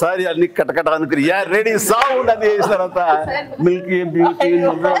ఒక్కసారి అన్ని కటకట అనుకుని యా రెడీ సౌండ్ అని చేసిన తర్వాత మిల్కీ బ్యూటీ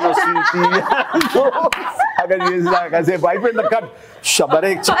అక్కడ చేసిన కాసేపు అయిపోయింది కట్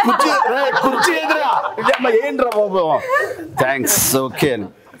షబరే కుర్చీ ఎదురా ఏంట్రా బాబు థ్యాంక్స్ ఓకే అని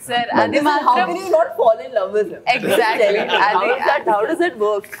సార్ అది How మాత్రం can you not fall in love with him? Exactly. How does it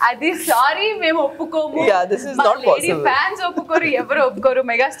work? అది సారీ మేము ఒప్పుకోము. Yeah, this is not possible. Fans ఒప్పుకోరు, ఎవరు ఒప్పుకోరు.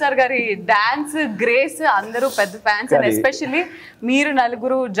 మెగాస్టార్ గారి డాన్స్ గ్రేస్ అందరూ పెద్ద ఫ్యాన్స్ అండ్ ఎస్పెషల్లీ మీరు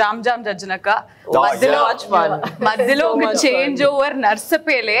నలుగురు జామ్ జామ్ జడ్జినక మధ్యలో ఒక చేంజ్ ఓవర్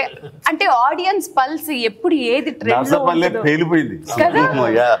నర్సపేలే అంటే ఆడియన్స్ పల్స్ ఎప్పుడు ఏది ట్రెండ్ లో ఉంటుందో పేలిపోయింది కదా.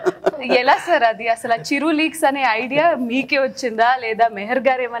 ఎలా సార్ అది అసలు చిరు లీక్స్ అనే ఐడియా మీకే వచ్చిందా లేదా మెహర్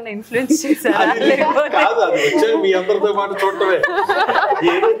గారు ఏమన్నా ఇన్ఫ్లుయెన్స్ చేశారా లేకపోతే కాదు, అది వచ్చేది మీ అందరితో పాటు చూడటమే.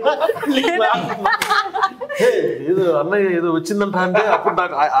 ఏదో అన్నయ్య ఏదో వచ్చిందంట అంటే అప్పుడు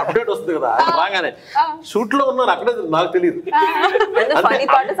నాకు అప్డేట్ వస్తుంది కదా, ఆయన రాగానే షూట్ లో ఉన్నారు అక్కడే నాకు తెలియదు. And the funny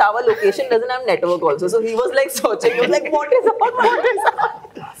part is our location doesn't have network also. So he was like searching. He was like, what is up?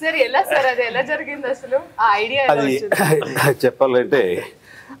 Sir ఎలా సార్ అది ఎలా జరిగింది అసలు ఆ ఐడియా ఎలా అది వచ్చింది? చెప్పాలంటే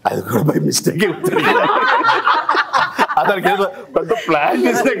అది కూడా బై మిస్టేక్ అతనికి ఏదో పెద్ద ప్లాన్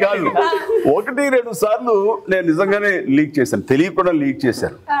చేస్తే కాదు, 1-2 సార్లు నేను నిజంగానే లీక్ చేశాను, తెలియకుండా లీక్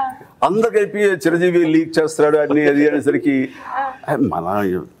చేశాను. అందరికైపి చిరంజీవి లీక్ చేస్తాడు అన్ని అది అనేసరికి మన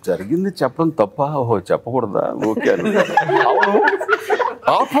జరిగింది చెప్పడం తప్ప, ఓహో చెప్పకూడదా, ఓకే అని అవును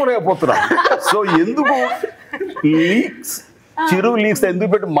ఆపలేకపోతున్నా. సో ఎందుకు లీక్స్ చిరు లీక్స్ ఎందుకు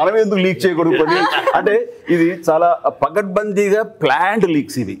పెట్టి మనం ఎందుకు లీక్ చేయకూడదు కొన్ని అంటే ఇది చాలా పగడ్బందీగా ప్లాండ్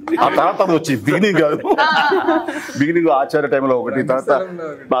లీక్స్ ఇది. ఆ తర్వాత అది వచ్చి బిగినింగ్ కాదు, బిగినింగ్ ఆచార్య టైంలో ఒకటి, తర్వాత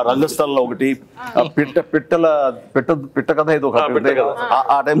మా రంగస్థలంలో ఒకటి, పిట్ట కథ ఏదో ఒకటి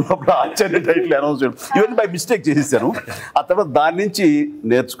ఆ టైంలో ఆచార్య టైటిల్ అనౌన్స్ చేయడం ఇవన్నీ బై మిస్టేక్ చేసేసాను. ఆ తర్వాత దాని నుంచి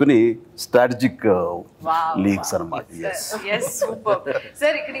నేర్చుకుని స్ట్రాటజిక్ లీక్స్ అనమాట. Super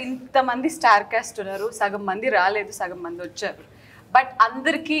sir. ఇక్కడ ఇంతమంది స్టార్ కాస్ట్ ఉన్నారు, సగం మంది రాలేదు, సగం మంది వచ్చారు. బట్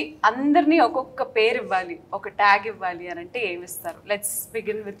అందరినీ ఒక్కొక్క పేరు ఇవ్వాలి, ఒక ట్యాగ్ ఇవ్వాలి అని అంటే ఏమి ఇస్తారు? Let's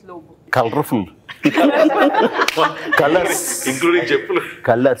begin with Lobo. Colourful colours including చెప్పులు,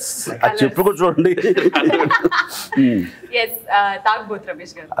 కలర్స్ ఆ చెప్పు కూడా చూడండి. తాగబోతు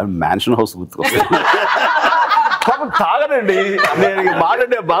రమేష్ గారు మ్యాన్షన్ హౌస్ గుర్తుకొస్తుంది. తాగనండి నేను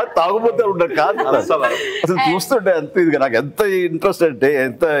మాట్లాడే బాగా తాగుపోతే ఉంటాను కాదు అసలు చూస్తుంటే ఎంత ఇది నాకు ఎంత ఇంట్రెస్ట్ అంటే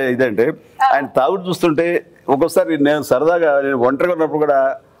ఎంత ఇదంటే ఆయన తాగుడు చూస్తుంటే ఒక్కోసారి నేను సరదాగా నేను ఒంటరిగా ఉన్నప్పుడు కూడా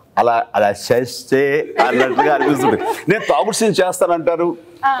అలా చేస్తే అన్నట్టుగా అనిపిస్తుంది. నేను తాగుడు సీన్ చేస్తానంటారు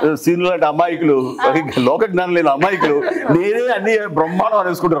సీన్లు లాంటి అమాయకులు, లోక జ్ఞానం లేని అమాయకులు నేనే అన్ని బ్రహ్మాండం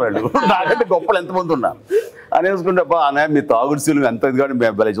అనేసుకుంటారు వాళ్ళు, నాకంటే గొప్పలు ఎంతమంది ఉన్నా అనేసుకుంటే అబ్బా అనే మీ తాగుడు సీన్లు ఎంత ఇది కానీ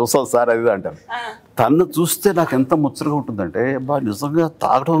మేము భలే చూస్తాం సార్ అది అంటారు. తను చూస్తే నాకు ఎంత ముచ్చటగా ఉంటుందంటే అబ్బా నిజంగా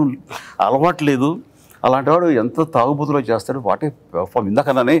తాగడం అలవాటు లేదు, అలాంటి వాడు ఎంత తాగుబోతులో చేస్తాడు, వాటే పెర్ఫామ్.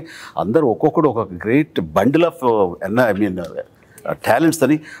 ఇందాకనే అందరూ ఒక్కొక్కడు ఒక great bundle of I mean talents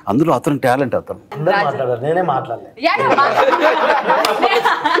అని, అందులో అతని టాలెంట్ అతను. నేనే మాట్లాడలేదు.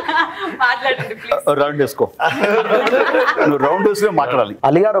 రౌండ్ వేసుకో, నువ్వు రౌండ్ వేసుకుని మాట్లాడాలి.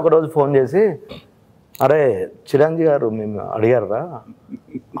 అలిగారు ఒకరోజు ఫోన్ చేసి, అరే చిరంజీవి గారు మేము అడిగారా?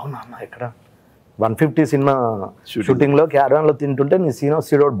 అవునా అన్న ఎక్కడ 150 సినిమా షూటింగ్లో క్యారవాన్లో తింటుంటే నీ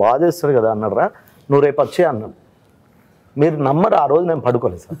సీడోడు బాగా చేస్తాడు కదా అన్నారా, నువ్వు రేపు వచ్చే అన్నాడు. మీరు నమ్మరు, ఆ రోజు నేను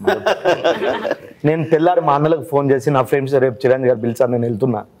పడుకోలేదు సార్. నేను తెల్లారి మా అన్నలకు ఫోన్ చేసి నా ఫ్రెండ్స్ రేపు చిరంజీవి గారు పిలిచారు నేను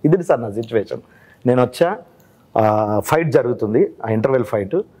వెళ్తున్నా, ఇది సార్ నా సిచ్యువేషన్. నేను వచ్చా, ఫైట్ జరుగుతుంది, ఆ ఇంటర్వెల్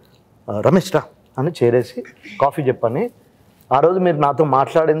ఫైట్, రమేష్ రా అని చేరేసి కాఫీ చెప్పని, ఆ రోజు మీరు నాతో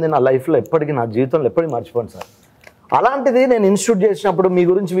మాట్లాడింది నా లైఫ్లో ఎప్పటికీ, నా జీవితంలో ఎప్పటికీ మర్చిపోండి సార్. అలాంటిది నేను ఇన్స్టిట్యూట్ చేసినప్పుడు మీ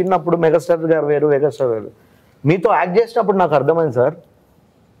గురించి విన్నప్పుడు మెగాస్టార్ గారు వేరు, మెగాస్టార్ వేరు, మీతో యాక్ట్ చేసినప్పుడు నాకు అర్థమైంది సార్,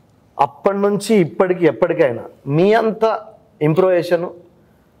 అప్పటి నుంచి ఇప్పటికి ఎప్పటికైనా మీ అంత ఇంప్రూవేషను,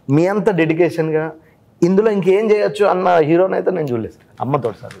 మీ అంత డెడికేషన్గా ఇందులో ఇంకేం చేయొచ్చు అన్న హీరోని అయితే నేను చూడలేదు సార్, అమ్మతో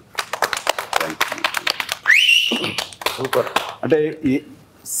సార్. సూపర్. అంటే ఈ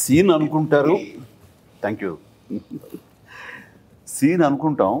సీన్ అనుకుంటారు, థ్యాంక్ యూ, సీన్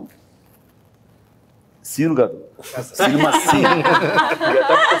అనుకుంటాం, సీన్ కాదు సినిమా సీన్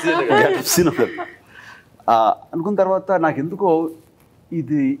అనుకున్న తర్వాత నాకు ఎందుకో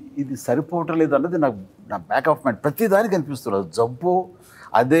ఇది సరిపోవటం లేదు అన్నది నాకు నా బ్యాక్ ఆఫ్ మైండ్ ప్రతిదానికి అనిపిస్తున్నారు. జబ్బు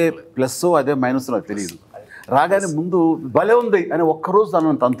అదే ప్లస్ అదే మైనస్ నాకు తెలియదు. రాగానే ముందు భలే ఉంది అని ఒక్కరోజు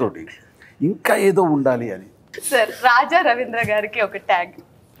అన్నాను తనతోటి, ఇంకా ఏదో ఉండాలి అని. సార్ రాజా రవీంద్ర గారికి ఒక ట్యాగ్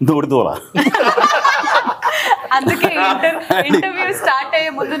దూడదూల. అందుకే ఇంటర్వ్యూ స్టార్ట్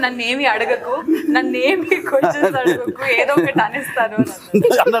అయ్యే ముందు నన్ను ఏమి అడగకు, నన్ను ఏమి క్వశ్చన్స్ అడగకు, ఏదో ఒకటి అనేస్తాను.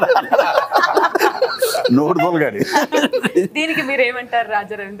 నోరు తోలగాడి. దీనికి మీరు ఏమంటారు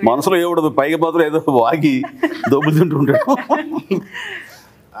రాజారవీంద్ర? మనసులో ఏముండదు, పైగా మాత్రం ఏదో వాగి దొబ్బుతుంటుంటాడు.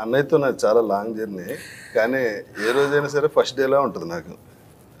 అన్నయ్యతో నాకు చాలా లాంగ్ జర్నీ, కానీ ఏ రోజైనా సరే ఫస్ట్ డేలా ఉంటుంది నాకు.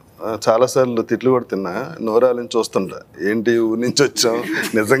 చాలాసార్లు తిట్లు కూడా తిన్నా, నోరాలని చూస్తుంటా, ఏంటి ఊరి నుంచి వచ్చాం,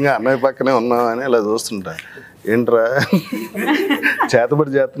 నిజంగా అన్నయ్య పక్కనే ఉన్నాం అని ఇలా చూస్తుంటా. ఏంట్రా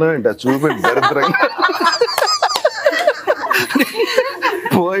చేతబడి చేస్తున్నావు ఏంటి, చూపెట్టి దరిద్రంగా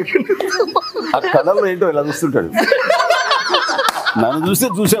ఆ కళల్లో ఏంటో ఇలా చూస్తుంటాడు. నన్ను చూస్తే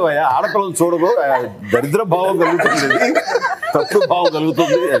చూసేవయ్యా, ఆడపిల్లలు చూడకు, దరిద్ర భావం కలుగుతుంది, తప్పుడు భావం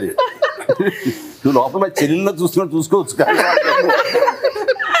కలుగుతుంది. అది నువ్వు లోపల చెల్లెల్లో చూసుకుని చూసుకోవచ్చు కానీ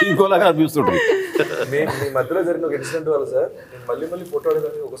ఇంకోలాగా అనిపిస్తుంటుంది. మీ మధ్యలో జరిగిన ఒక ఇన్సిడెంట్ వల్ల సార్ నేను మళ్ళీ ఫోటో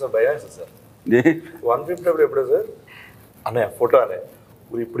అడగడానికి ఒకసారి భయం వేస్తుంది సార్. 150 అప్పుడు ఎప్పుడో సార్ అన్నయ్య ఫోటో అనే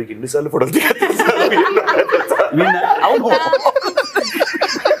ఇప్పుడు ఎన్నిసార్లు ఫోటో అవును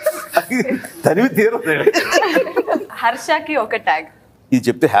తనివి తీరుతాడు. హర్షకి ఒక ట్యాగ్ ఇది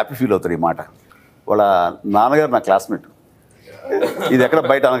చెప్తే హ్యాపీ ఫీల్ అవుతాడు. ఈ మాట వాళ్ళ నాన్నగారు నా క్లాస్మేట్. ఇది ఎక్కడ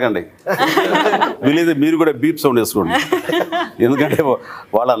బయట అనకండి, వీలైతే మీరు కూడా బీప్ సౌండ్ వేసుకోండి. ఎందుకంటే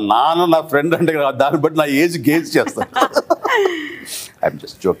వాళ్ళ నాన్న నా ఫ్రెండ్ అంటే దాన్ని బట్టి నా ఏజ్ గేజ్ చేస్తాను. I'm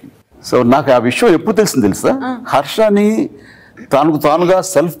just joking. సో నాకు ఆ విషయం ఎప్పుడు తెలిసింది తెలుసా, హర్షని తానుగా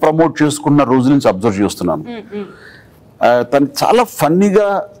సెల్ఫ్ ప్రమోట్ చేసుకున్న రోజు నుంచి అబ్జర్వ్ చేస్తున్నాను. తను చాలా ఫన్నీగా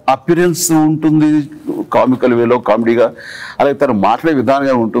అపిరెన్స్ ఉంటుంది, కామికల్ వేలో కామెడీగా, అలాగే తను మాట్లాడే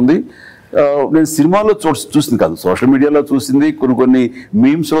విధానంగా ఉంటుంది. నేను సినిమాలో చూసింది కాదు, సోషల్ మీడియాలో చూసింది, కొన్ని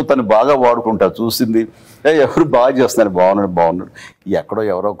మీమ్స్లో తను బాగా వాడుకుంటా చూసింది. ఎవరు బాగా చేస్తున్నారు, బాగున్నాడు ఎక్కడో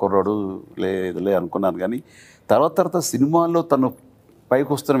ఎవరో కుర్రాడు లేదులే అనుకున్నాను. కానీ తర్వాత సినిమాల్లో తను పైకి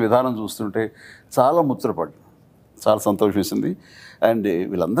వస్తున్న విధానం చూస్తుంటే చాలా ముచ్చటపడ్డాను, చాలా సంతోషం వేసింది. అండ్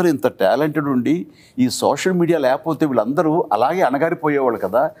వీళ్ళందరూ ఇంత టాలెంటెడ్ ఉండి ఈ సోషల్ మీడియా లేకపోతే వీళ్ళందరూ అలాగే అణగారిపోయేవాళ్ళు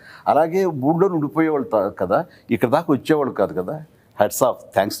కదా, అలాగే బూడ్లో ఉండిపోయేవాళ్ళు కదా, ఇక్కడ దాకా వచ్చేవాళ్ళు కాదు కదా. Heads of,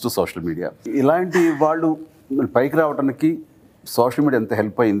 thanks to social media. ఇలాంటి వాళ్ళు పైకి రావడానికి సోషల్ మీడియా ఎంత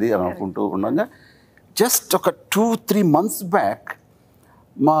హెల్ప్ అయింది అని అనుకుంటూ ఉండగా, జస్ట్ ఒక 2-3 months బ్యాక్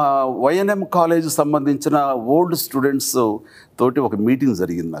మా వైఎన్ఎం కాలేజ్ సంబంధించిన ఓల్డ్ స్టూడెంట్స్ తోటి ఒక మీటింగ్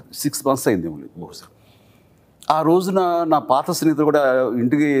జరిగింది. నాకు 6 months అయింది బహుశా. ఆ రోజున నా పాత స్నేహితుడు కూడా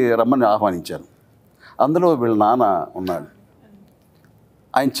ఇంటికి రమ్మని ఆహ్వానించాను. అందులో వీళ్ళ నాన్న ఉన్నాడు.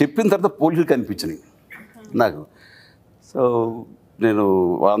 ఆయన చెప్పిన తర్వాత పోలీసులు కనిపించినాయి నాకు. సో నేను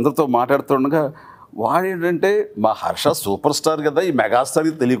అందరితో మాట్లాడుతుండగా వాడేంటంటే మా హర్ష సూపర్ స్టార్ కదా, ఈ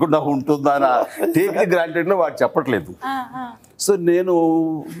మెగాస్టార్కి తెలియకుండా ఉంటుందా అని టేక్ గ్రాంటెడ్లో వాడు చెప్పట్లేదు. సో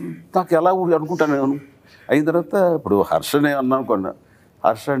నాకు ఎలా అనుకుంటాను నేను. అయిన తర్వాత ఇప్పుడు హర్షనే అన్నాను కొన్నా,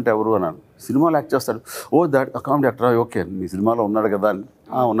 హర్ష అంటే ఎవరు అన్నాను. సినిమాలో యాక్ట్ చేస్తాడు. ఓ దట్ కామెడీ యాక్టర్, ఓకే నీ సినిమాలో ఉన్నాడు కదా అని.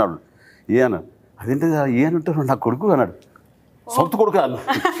 ఉన్నాడు. ఏ అన్నాడు. అదేంటి ఏ అని అంటారు, నా కొడుకు అన్నాడు. సొంత కొడుకు అన్న,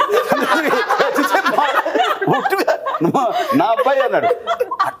 నా అబ్బాయి అన్నాడు.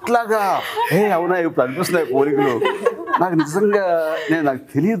 అట్లాగా అవునా ఇప్పుడు అనిపిస్తున్నాయి పోలికలు. నాకు నిజంగా నాకు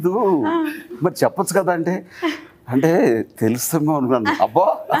తెలియదు, మరి చెప్పచ్చు కదా అంటే తెలుస్తామో అనుకున్నాను. అబ్బా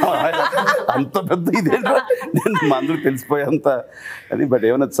అంత పెద్ద ఇదేంటో నేను మా అందరూ తెలిసిపోయేంత అని. బట్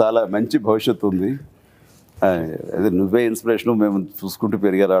ఏమన్నా చాలా మంచి భవిష్యత్తు ఉంది. అదే నువ్వే ఇన్స్పిరేషన్, మేము చూసుకుంటూ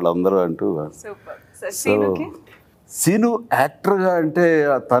పెరిగారు వాళ్ళందరూ అంటూ. సో సీను యాక్టర్గా అంటే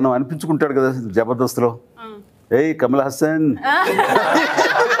తను అనిపించుకుంటాడు కదా జబర్దస్త్లో, కమల్ హాసన్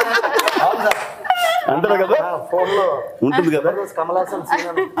అంటారు కదా, ఉంటుంది కదా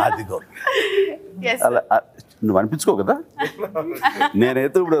అదిగో అలా నువ్వు అనిపించుకో కదా.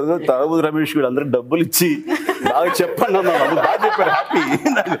 నేనైతే ఇప్పుడు తాగుబోతు రమేష్ వీళ్ళందరూ డబ్బులు ఇచ్చి బాగా చెప్పండి అన్నాను, బాగా చెప్పారు, హ్యాపీ.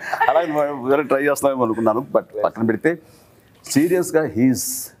 అలాగే వేరే ట్రై చేస్తామేమో అనుకున్నాను. బట్ పక్కన పెడితే సీరియస్గా హీఈస్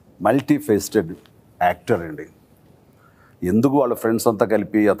మల్టీ ఫేస్టెడ్ యాక్టర్ అండి. ఎందుకు వాళ్ళ ఫ్రెండ్స్ అంతా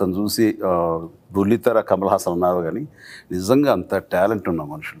కలిపి అతను చూసి బుల్లితెర కమల్ హాసన్ అన్నారు, కానీ నిజంగా అంత టాలెంట్ ఉన్న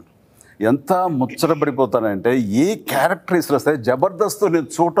మనుషులు. ఎంత ముచ్చటపడిపోతానంటే ఏ క్యారెక్టర్ ఇస్తే జబర్దస్త్ నేను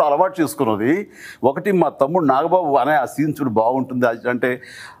చూడటం అలవాటు చేసుకున్నది ఒకటి, మా తమ్ముడు నాగబాబు అనే ఆ సీన్ చూడు బాగుంటుంది అంటే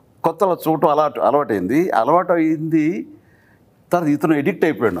కొత్తలో చూడటం అలవాటు అయింది. తర్వాత ఇతను ఎడిక్ట్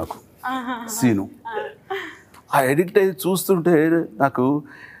అయిపోయాడు నాకు సీను. ఆ ఎడిక్ట్ అయ్యి చూస్తుంటే నాకు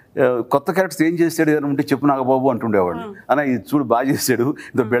కొత్త క్యారెక్టర్స్ ఏం చేశాడు ఏదైనా ఉంటే చెప్పు నాగబాబు అంటుండేవాడిని. అన్న ఇది చూడు బాగా చేశాడు,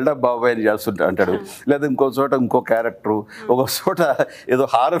 ఇంత బిల్డప్ బాబాయ్ అని చేస్తుంటా అంటాడు. లేదా ఇంకో చోట ఇంకో క్యారెక్టరు, ఒక చోట ఏదో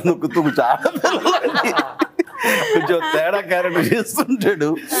హారర్ నొక్కుతూ కొంచెం తేడా క్యారెక్టర్ చేస్తుంటాడు.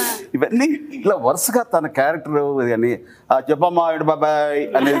 ఇవన్నీ ఇలా వరుసగా తన క్యారెక్టర్ కానీ చెప్పమ్మా ఏంటి బాబాయ్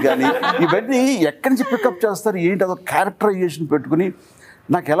అనేది కానీ ఇవన్నీ ఎక్కడి నుంచి పికప్ చేస్తారు ఏంటి, అదొక క్యారెక్టరైజేషన్ పెట్టుకుని.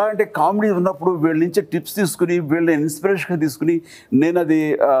 నాకు ఎలా అంటే కామెడీ ఉన్నప్పుడు వీళ్ళ నుంచి టిప్స్ తీసుకుని వీళ్ళని ఇన్స్పిరేషన్గా తీసుకుని నేను అది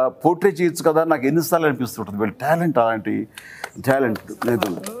పోర్ట్రే చేయొచ్చు కదా, నాకు ఎన్నిసార్లు అనిపిస్తుంటుంది. వీళ్ళ టాలెంట్ అలాంటి టాలెంట్ లేదు.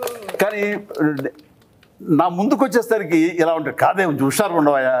 కానీ నా ముందుకు వచ్చేసరికి ఇలా ఉంటుంది, కాదే హుషారుగా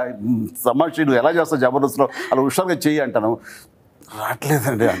ఉండవా సమాషి, నువ్వు ఎలా చేస్తావు జబర్దస్త్లో అలా హుషారుగా చెయ్యి అంటాను,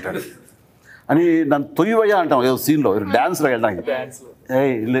 రావట్లేదండి అంటాడు. అని నన్ను తొయ్యవయ్యా అంటాం ఏదో సీన్లో డ్యాన్స్లో వెళ్ళడానికి,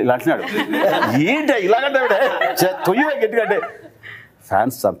 ఇలా అంటున్నాడు, ఏంటి ఇలాగంటే తొయ్యవా గట్టిగా అంటే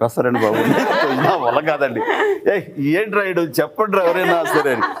ఫ్యాన్స్ చంపేస్తారండి బాబు, వల్ల కాదండి, ఏంటి రైడు చెప్పండి ఎవరైనా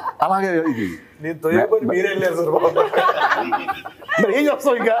సరే అని. అలాగే ఇది నేను తొయ్యకొని మీరే వెళ్ళారు సార్. మరి ఏం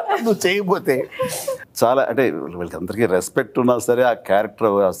చేస్తావు ఇంకా నువ్వు చేయకపోతే. చాలా అంటే వీళ్ళకి అందరికీ రెస్పెక్ట్ ఉన్నా సరే ఆ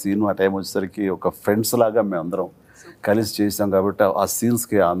క్యారెక్టర్ ఆ సీన్ ఆ టైం వచ్చేసరికి ఒక ఫ్రెండ్స్ లాగా మేము అందరం కలిసి చేసాం కాబట్టి ఆ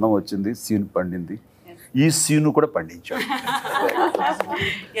సీన్స్కి అందం వచ్చింది, సీన్ పండింది. ఈ సీన్ కూడా పండించాడు.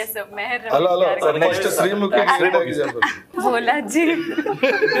 నెక్స్ట్ శ్రీముఖి भोला जी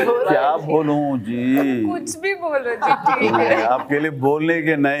क्या बोलूं जी, कुछ भी बोलो जी, ठीक है. आपके लिए बोलने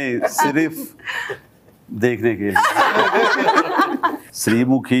के नहीं, सिर्फ देखने के लिए.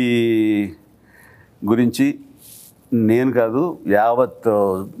 శ్రీముఖి గురించి నేను కాదు, యావత్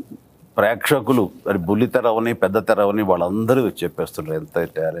ప్రేక్షకులు అది బుల్లితెర అవని పెద్ద తెర అవని వాళ్ళందరూ చెప్పేస్తున్నారు ఎంత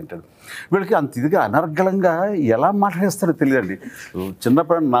టాలెంటెడ్. వీళ్ళకి అంత ఇదిగా అనర్గళంగా ఎలా మాట్లాడేస్తారో తెలియదండి.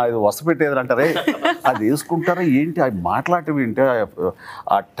 చిన్నప్పుడు నా ఇది వసపెట్టేది అంటారే, అది వేసుకుంటారా ఏంటి, అది మాట్లాడటం ఏంటి,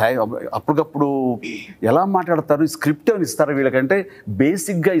 ఆ టైం అప్పటికప్పుడు ఎలా మాట్లాడతారు, స్క్రిప్ట్ ఏమైనా ఇస్తారు వీళ్ళకంటే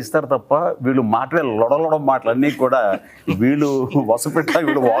బేసిక్గా ఇస్తారు తప్ప వీళ్ళు మాట్లాడే లొడలొడ మాటలు అన్నీ కూడా వీళ్ళు వసపెట్టాలి,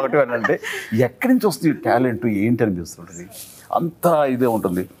 వీళ్ళు వాగటం అని అంటే ఎక్కడి నుంచి వస్తుంది టాలెంట్ ఏంటి అనిపిస్తుంటుంది. అంత ఇదే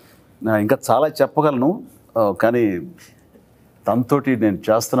ఉంటుంది. ఇంకా చాలా చెప్పగలను కానీ తనతోటి నేను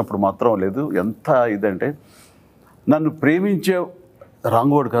చేస్తున్నప్పుడు మాత్రం లేదు. ఎంత ఇదంటే నన్ను ప్రేమించే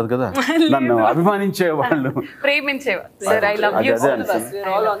రాంగ్ వర్డ్ కాదు కదా, నన్ను అభిమానించే వాళ్ళు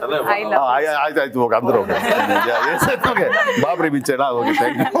అందరూ బాగా ప్రేమించాడా. Okay,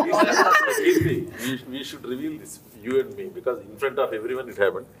 thank you. We should reveal this, you and me, because in front of everyone it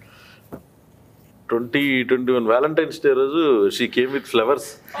happened. 2021 Valentine's day రోజు షీ కేమ్ విత్ ఫ్లవర్స్.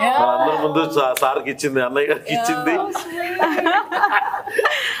 అందరి ముందు సార్కి ఇచ్చింది, అన్నయ్య గారికి ఇచ్చింది.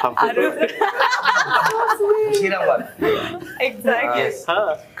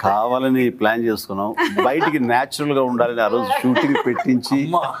 కావాలని ప్లాన్ చేసుకున్నాం, బయటికి న్యాచురల్ గా ఉండాలని ఆ రోజు షూటింగ్ పెట్టించి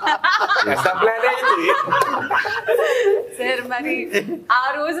సార్ మరి ఆ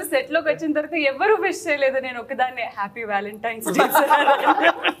రోజు సెట్ లోకి వచ్చిన తర్వాత ఎవరు విష్ చేయలేదు, నేను ఒకదాన్ని హ్యాపీ వ్యాలంటైన్స్ డే.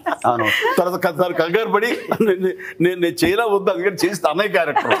 అవును, తర్వాత కంగారు పడి నేను చేయలే వద్దు, అందుకని చేసి అన్నయ్య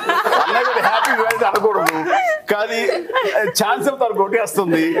క్యారెక్టర్, అన్నయ్య కూడా హ్యాపీ వ్యాలంటైన్ అనకూడదు కానీ ఛాన్స్ తను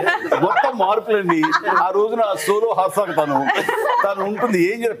కొట్టేస్తుంది. మొత్తం మార్పులండి. ఆ రోజున సోలో హార్సాక్ తను ఉంటుంది,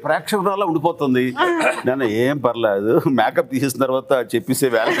 ఏం చేయాలి ప్రేక్షకురాలా ఉండిపోతుంది. నేను ఏం పర్లేదు మేకప్ తీసేసిన తర్వాత చెప్పేసే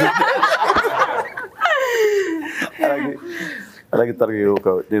వ్యాలంటైన్. అలాగే తనకి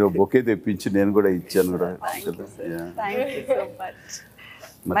నేను బొకే తెప్పించి నేను కూడా ఇచ్చాను కూడా.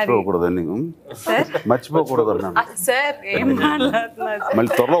 మర్చిపోకూడదు నీకు, మర్చిపోకూడదు అన్నాను.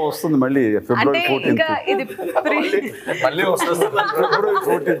 మళ్ళీ త్వరలో వస్తుంది, మళ్ళీ ఫిబ్రవరి 14th.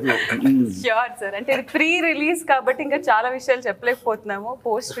 ష్యూర్ సార్, అంటే ఇది ప్రీ రిలీజ్ కాబట్టి ఇంకా చాలా విషయాలు చెప్పలేకపోతున్నాము,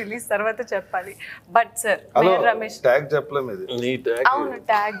 పోస్ట్ రిలీజ్ తర్వాత చెప్పాలి. బట్ సార్ రమేష్ ట్యాగ్ చెప్పలేము ఇది. అవును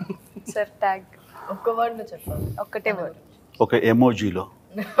ట్యాగ్ సార్, ట్యాగ్ ఒక్క వర్డ్ లో చెప్పాలి, ఒక్కటే వర్డ్, ఒక ఎమోజీలో.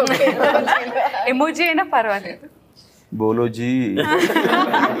 ఎమోజీ అయినా పర్వాలేదు. బోలోజీ.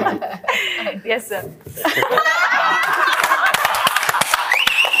 Yes sir.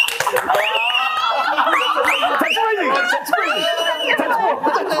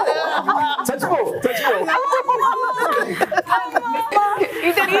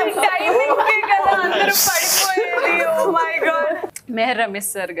 Meher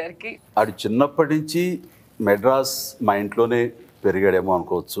Ramesh sir గారికి ఆడు చిన్నప్పటి నుంచి మెడ్రాస్ మా ఇంట్లోనే పెరిగాడేమో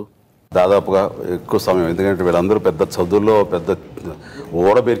అనుకోవచ్చు దాదాపుగా ఎక్కువ సమయం. ఎందుకంటే వీళ్ళందరూ పెద్ద చదువుల్లో పెద్ద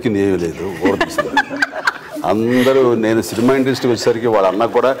ఓడబెరికింది ఏమీ లేదు, అందరూ నేను సినిమా ఇండస్ట్రీకి వచ్చేసరికి వాళ్ళ అన్న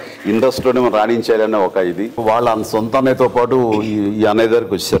కూడా ఇండస్ట్రీలోనే రాణించాలనే ఒక ఇది. వాళ్ళ సొంత అన్నయ్యతో పాటు ఈ అన్నయ్య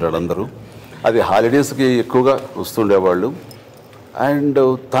దగ్గరికి వచ్చారు వాళ్ళందరూ. అది హాలిడేస్కి ఎక్కువగా వస్తుండేవాళ్ళు. అండ్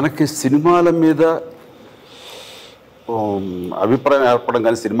తనకి సినిమాల మీద అభిప్రాయం ఏర్పడడం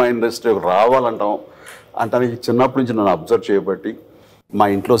కానీ సినిమా ఇండస్ట్రీకి రావాలంటాం అంటానికి చిన్నప్పటి నుంచి నన్ను అబ్జర్వ్ చేయబట్టి మా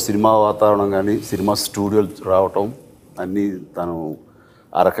ఇంట్లో సినిమా వాతావరణం కానీ సినిమా స్టూడియోలు రావటం అన్నీ తను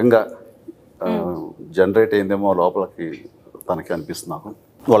ఆ రకంగా జనరేట్ అయిందేమో లోపలికి తనకి అనిపిస్తుంది నాకు.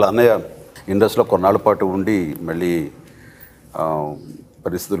 వాళ్ళ అన్నయ్య ఇండస్ట్రీలో కొన్నాళ్ళ పాటు ఉండి మళ్ళీ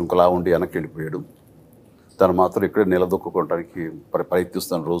పరిస్థితులు ఇంకోలా ఉండి వెనక్కి వెళ్ళిపోయాడు. తను మాత్రం ఇక్కడే నిలదొక్కుకోవడానికి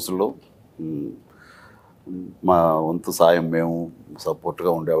ప్రయత్నిస్తున్న రోజుల్లో మా వంతు సాయం మేము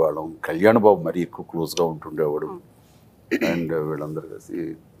సపోర్ట్గా ఉండేవాళ్ళం. కళ్యాణ్ బాబు మరీ ఎక్కువ క్లోజ్గా ఉంటుండేవాడు. అండ్ వీళ్ళందరూ కలిసి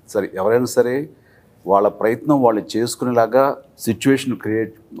సరే ఎవరైనా సరే వాళ్ళ ప్రయత్నం వాళ్ళు చేసుకునేలాగా సిచ్యువేషన్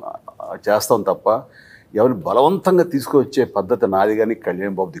క్రియేట్ చేస్తాం తప్ప ఎవరిని బలవంతంగా తీసుకొచ్చే పద్ధతి నాది కానీ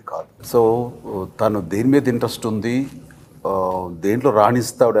కళ్యాణ్ బాబుది కాదు. సో తను దేని మీద ఇంట్రెస్ట్ ఉంది, దేంట్లో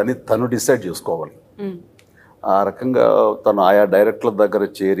రాణిస్తాడు అని తను డిసైడ్ చేసుకోవాలి. ఆ రకంగా తను ఆయా డైరెక్టర్ల దగ్గర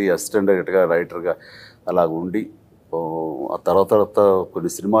చేరి అసిస్టెంట్ డైరెక్టర్గా, రైటర్గా అలాగ ఉండి ఆ తర్వాత కొన్ని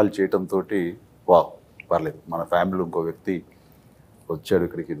సినిమాలు చేయటంతో పర్లేదు మన ఫ్యామిలీలో ఇంకో వ్యక్తి వచ్చాడు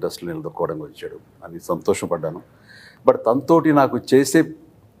ఇక్కడికి, ఇండస్ట్రీలో నిలదొక్కోవడానికి వచ్చాడు అని సంతోషపడ్డాను. బట్ తనతోటి నాకు చేసే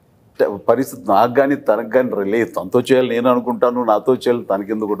పరిస్థితి నాకు కానీ తనకు కానీ లేదు. తనతో చేయాలి నేను అనుకుంటాను, నాతో చేయాలి తనకి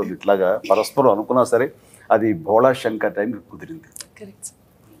ఎందుకు ఉంటుంది, ఇట్లాగా పరస్పరం అనుకున్నా సరే అది భోళా శంకర్ టైంకి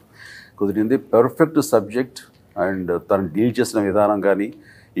కుదిరింది. పర్ఫెక్ట్ సబ్జెక్ట్ అండ్ తను డీల్ చేసిన విధానం కానీ,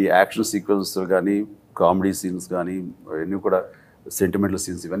 ఈ యాక్షన్ సీక్వెన్స్ కానీ, కామెడీ సీన్స్ కానీ, ఇవన్నీ కూడా సెంటిమెంటల్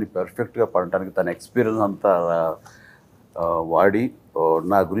సీన్స్ ఇవన్నీ పర్ఫెక్ట్గా పడటానికి తన ఎక్స్పీరియన్స్ అంతా వాడి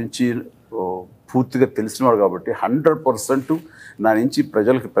నా గురించి పూర్తిగా తెలిసినవాడు కాబట్టి 100% నా నుంచి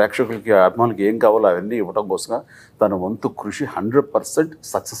ప్రజలకి, ప్రేక్షకులకి, అభిమానులకి ఏం కావాలో అవన్నీ ఇవ్వడం కోసం తన వంతు కృషి 100%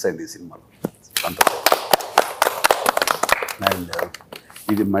 సక్సెస్ అయింది ఈ సినిమాలో. అండ్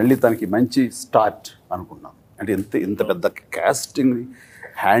ఇది మళ్ళీ తనకి మంచి స్టార్ట్ అనుకున్నాను. అంటే ఇంత పెద్ద క్యాస్టింగ్ని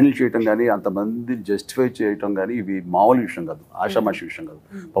హ్యాండిల్ చేయటం కానీ, అంతమంది జస్టిఫై చేయటం కానీ ఇవి మామూలు విషయం కాదు, ఆషామాషి విషయం కాదు.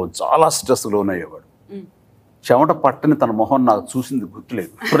 చాలా స్ట్రెస్ లోనయ్యేవాడు. చెమట పట్టని తన మొహం నాకు చూసింది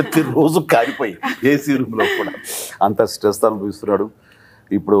గుర్తులేదు, ప్రతిరోజు కారిపోయి ఏసీ రూమ్లో కూడా అంత స్ట్రెస్ అనుభవిస్తున్నాడు.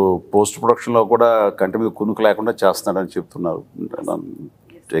 ఇప్పుడు పోస్ట్ ప్రొడక్షన్లో కూడా కంటి మీద కునుకు లేకుండా చేస్తున్నాడని చెప్తున్నారు.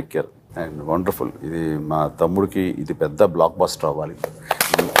 Take care and wonderful. ఇది మా తమ్ముడికి ఇది పెద్ద బ్లాక్ బస్టర్ అవ్వాలి.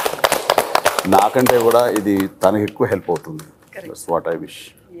 నాకంటే కూడా ఇది తనకి ఎక్కువ హెల్ప్ అవుతుంది. That's what I wish.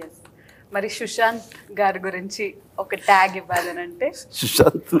 మరి సుశాంత్ గారి గురించి ఒక ట్యాగ్ ఇవ్వాలనంటే,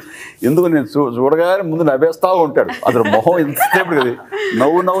 సుశాంత్ ఎందుకు నేను చూడగానే ముందు నవ్వేస్తా ఉంటాడు. అతను మొహం ఎంతసేపు కదా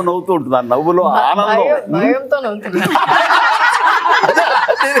నవ్వుతూ ఉంటుంది. ఆ నవ్వులో ఆనందం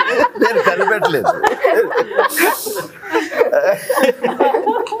నేను కనిపెట్టలేదు.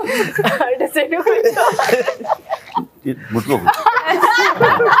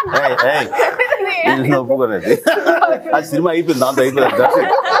 ఒప్పుకోలేదు. ఆ సినిమా అయిపోయింది, దాంతో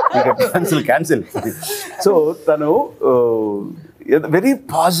అయిపోయింది, క్యాన్సిల్. సో తను వెరీ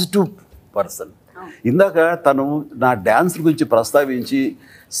పాజిటివ్ పర్సన్. ఇందాక తను నా డ్యాన్స్ గురించి ప్రస్తావించి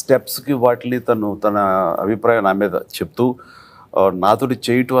స్టెప్స్కి వాటిని తన అభిప్రాయం నా మీద చెప్తూ నాతోటి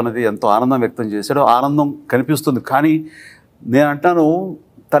చేయటం అనేది ఎంతో ఆనందం వ్యక్తం చేశాడు. ఆనందం కనిపిస్తుంది. కానీ నేను అంటాను,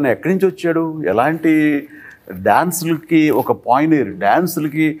 తను ఎక్కడి నుంచి వచ్చాడు, ఎలాంటి డ్యాన్సులకి ఒక పాయినీర్,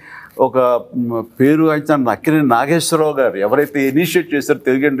 డ్యాన్సులకి ఒక పేరు అయితే నక్కినేని నాగేశ్వరరావు గారు ఎవరైతే ఇనిషియేట్ చేశారో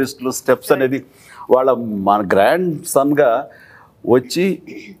తెలుగు ఇండస్ట్రీలో స్టెప్స్ అనేది, వాళ్ళ మన గ్రాండ్ సన్గా వచ్చి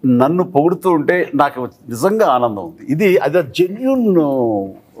నన్ను పొగుడుతూ ఉంటే నాకు నిజంగా ఆనందం ఉంది. అది జెన్యూన్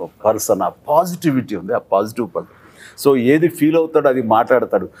పర్సన్, ఆ పాజిటివిటీ ఉంది, ఆ పాజిటివ్ పర్సన్. సో ఏది ఫీల్ అవుతాడో అది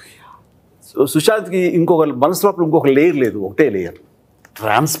మాట్లాడతాడు. సుశాంత్కి ఇంకొక మనసులో ఇంకొక లేయర్ లేదు, ఒకటే లేయర్,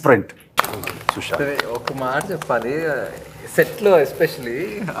 ట్రాన్స్పరెంట్ సుశాంత్. ఒక మాట చెప్పాలి, సెట్లో ఎస్పెషలీ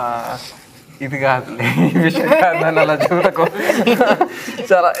ఇది కాదు ఈ విషయం కాదు అని అలా చూడకు.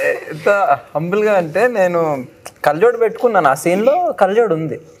 చాలా ఎంత హంబుల్గా అంటే, నేను కళ్ళజోడు పెట్టుకున్నాను, ఆ సీన్లో కళ్ళజోడు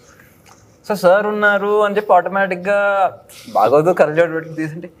ఉంది. సో సార్ ఉన్నారు అని చెప్పి ఆటోమేటిక్గా బాగోదు కళ్ళజోడు పెట్టుకుని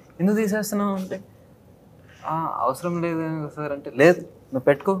తీసింటే, ఎందుకు తీసేస్తున్నావు అంటే, అవసరం లేదు సార్ అంటే, లేదు నువ్వు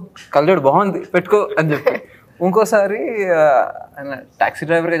పెట్టుకో, కళ్ళజోడు బాగుంది పెట్టుకో అని చెప్పి. ఇంకోసారి ఆయన టాక్సీ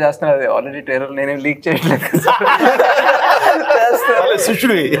డ్రైవర్గా చేస్తున్నారు, అది ఆల్రెడీ ట్రైలర్ నేనేం లీక్ చేయట్లేదు.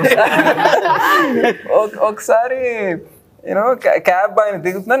 ఒకసారి యూనో క్యాబ్ ఆయన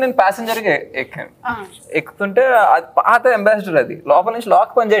దిగుతున్నా, నేను ప్యాసింజర్గా ఎక్కాను. ఎక్కుతుంటే అది పాత అంబాసిడర్, అది లోపల నుంచి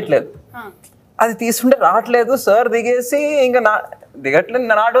లాక్ పని చేయట్లేదు, అది తీసుకుంటే రావట్లేదు. సార్ దిగేసి ఇంకా దిగట్లేదు,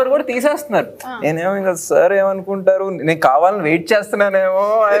 నా డోర్ కూడా తీసేస్తున్నారు. నేనేమో ఇంకా సార్ ఏమనుకుంటారు, నేను కావాలని వెయిట్ చేస్తున్నానేమో,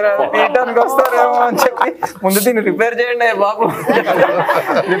 ఆయన తీయటానికి వస్తారేమో అని చెప్పి ముందు దీన్ని రిపేర్ చేయండి బాబు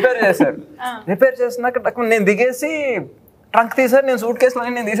రిపేర్ చేశారు. రిపేర్ చేసినాక నేను దిగేసి ట్రంక్ తీసారు, నేను సూట్ కేసులో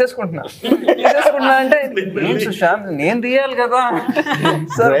నేను తీసేసుకుంటున్నా అంటే, సుశాంత్ నేను తీయాలి కదా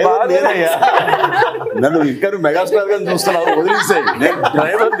సార్, నన్ను ఇంకా మెగాస్టార్ గా చూస్తున్నావు, వదిలేసాయి, నేను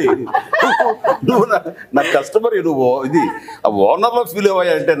డ్రైవర్ని, నువ్వు నా కస్టమర్, నువ్వు ఇది ఆ ఓనర్లో ఫీల్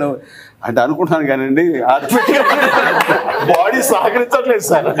అవ్వాయి అంటే నువ్వు అంటే అనుకుంటున్నాను కానండి, బాడీ సహకరించట్లేదు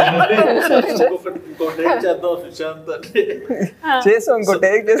సార్. చేసాం ఇంకో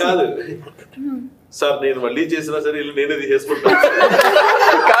టేక్ చేసాను సార్, నేను మళ్ళీ చేసినా సరే నేనే తీసేసుకుంటాను.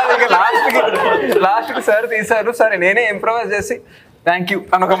 లాస్ట్కి సార్ తీశారు, సరే నేనే ఇంప్రూవైజ్ చేసి థ్యాంక్ యూ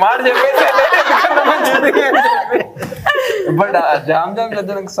అని ఒక మాట చెప్పేసి. బట్ ఆ జామ్ జామ్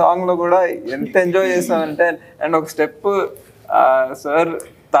జడ్జనక్ సాంగ్ లో కూడా ఎంత ఎంజాయ్ చేసామంటే, అండ్ ఒక స్టెప్ సార్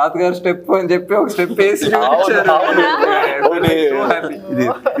తాతగారు స్టెప్ అని చెప్పి ఒక స్టెప్ వేసి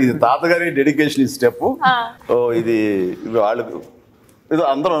ఇది తాతగారి డెడికేషన్ ఈ స్టెప్. ఇది వాళ్ళు ఏదో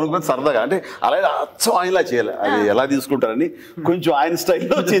అందరూ అనుకుని సరదాగా అంటే అలాగే అచ్చం ఆయనలా చేయాలి, అది ఎలా తీసుకుంటారని కొంచెం ఆయన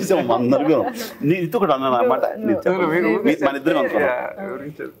స్టైల్లో చేసాము అందరికీ. నీతో కూడా అన్నాను అన్నమాట, మన ఇద్దరు అనుకున్నాం.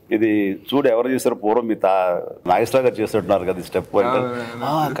 ఇది చూడు ఎవరు చేశారు పూర్వం మీ నాగేశ్వరరావు గారు చేస్తున్నారు కదా స్టెప్ అంటే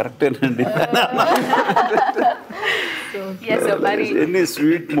కరెక్టేనండి. ఎన్ని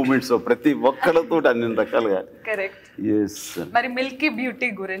స్వీట్ మూమెంట్స్ ప్రతి ఒక్కళ్ళతో అన్ని రకాలుగా. కరెక్ట్. ఎస్. మరి మిల్కీ బ్యూటీ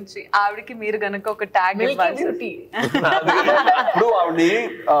గురించి ఆవిడకి మీరు గనక ఒక ట్యాగ్ ఇవ్వాలి. ఇప్పుడు ఆవిడని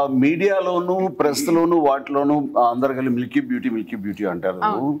మీడియాలోను ప్రెస్ లోను వాటిలోను అందరు కలిసి మిల్కీ బ్యూటీ అంటారు.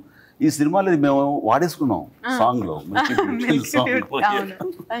 ఈ సినిమాలో మేము వాడేసుకున్నాం సాంగ్ లో మిల్కీ బ్యూటీ సాంగ్.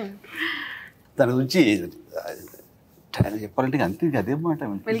 దాని గురించి చెప్పాలంటే అంతే అదే మాట,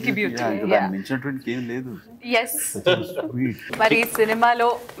 మించినటువంటి ఏం లేదు. మరి ఈ సినిమాలో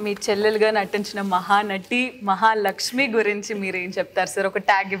మీ చెల్లెలుగా నటించిన మహానటి మహాలక్ష్మి గురించి మీరు ఏం చెప్తారు సార్? ఒక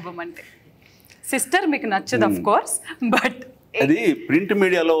ట్యాగ్ ఇవ్వమంటే. సిస్టర్ మీకు నచ్చదు ఆఫ్ కోర్స్, బట్ అది ప్రింట్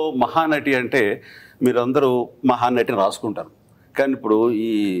మీడియాలో మహానటి అంటే మీరందరూ మహానటిని రాసుకుంటారు, కానీ ఇప్పుడు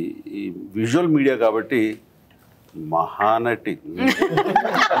ఈ విజువల్ మీడియా కాబట్టి మహానటి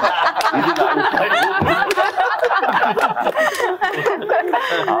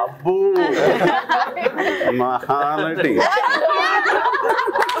అబ్బో మహానటి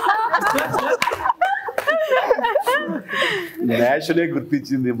నేషనే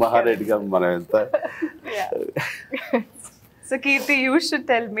గుర్తించింది మహానటిగా మనం ఎంత. So Keerthi, you should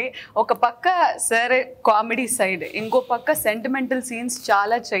tell me, ఒక పక్క సరే కామెడీ సైడ్, ఇంకో పక్క సెంటిమెంటల్ సీన్స్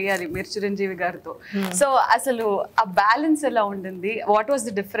చాలా చేయాలి మీరు చిరంజీవి గారితో. సో అసలు ఆ బ్యాలెన్స్ ఎలా ఉండింది? What was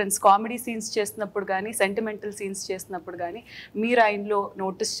the difference comedy scenes చేసినప్పుడు కానీ సెంటిమెంటల్ సీన్స్ చేసినప్పుడు కానీ మీరు ఆయనలో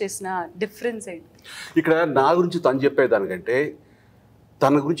నోటీస్ చేసిన డిఫరెన్స్ ఏంటి? ఇక్కడ నా గురించి తను చెప్పేదానికంటే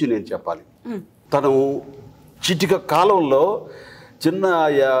తన గురించి నేను చెప్పాలి. తను చిటిక కాలంలో చిన్న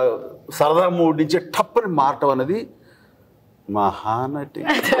సరదా మూడ్ నుంచి టప్పని మారటం అనేది Mahanati.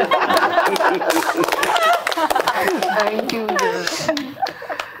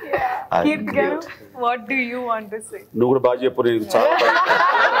 What do you want to say? నువ్వు కూడా బాగా చెప్పు,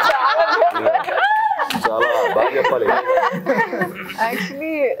 చాలా బాగా చెప్పాలి.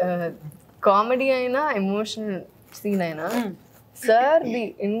 యాక్చువల్లీ కామెడీ అయినా ఎమోషనల్ సీన్ అయినా sir the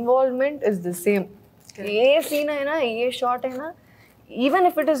involvement is the same. A scene అయినా ఏ షాట్ అయినా, even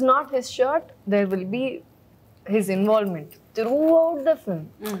if it is not his shot, there will be his involvement throughout the film.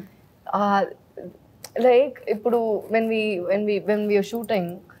 Like ఇప్పుడు when we are shooting,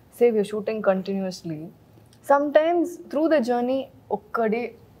 say we are shooting continuously, sometimes through the journey okkade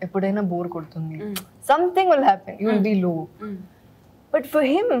eppudaina bore kodutundi, something will happen, you will be low, but for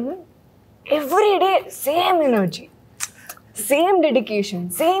him every day same energy, same dedication,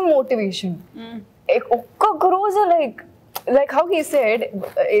 same motivation. Okka roju like how he said,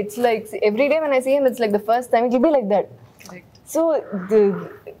 it's like every day when I see him, it's like the first time. It will be like that. Correct. So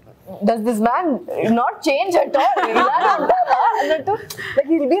does this man not change at all? Like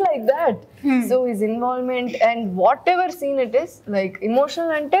he'll be like that. So his involvement and whatever scene it is, like emotional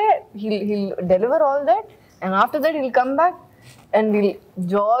ante, he'll deliver all that, and after that he'll come back and we'll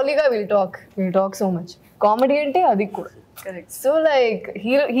talk so much. Comedy ante adi kuda. Correct. So like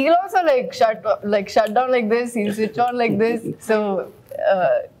he'll also shut down like this, he'll switch on like this. So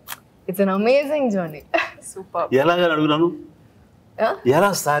it's an amazing journey. Super. ఎలాగా అడుగునాను?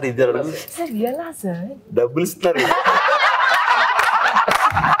 ఎలా sir ఇది అడుగు? Sir ఎలా sir? డబ్బులు ఇస్తారు.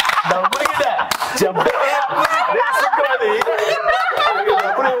 డబ్బులు ఇదా చెప్పాలి.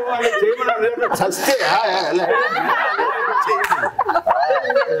 డబ్బులు ఇవ్వాలి చేయమన్నారు చస్తే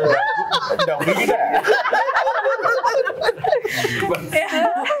డబ్బులు ఇదా.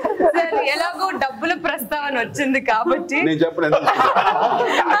 ఎలాగో డబ్బుల ప్రస్తావన వచ్చింది కాబట్టి నేను చెప్పను.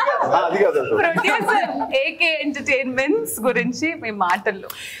 ప్రొడ్యూసర్ ఏకే ఎంటర్టైన్మెంట్స్ గురించి మీ మాటల్లో.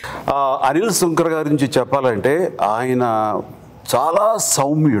 అనిల్ శంకర్ గారి నుంచి చెప్పాలంటే ఆయన చాలా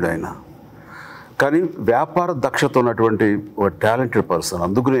సౌమ్యుడు, ఆయన కానీ వ్యాపార దక్షత ఉన్నటువంటి ఒక టాలెంటెడ్ పర్సన్.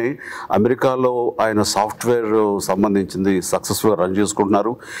 అందుకనే అమెరికాలో ఆయన సాఫ్ట్వేర్ సంబంధించింది సక్సెస్ఫుల్గా రన్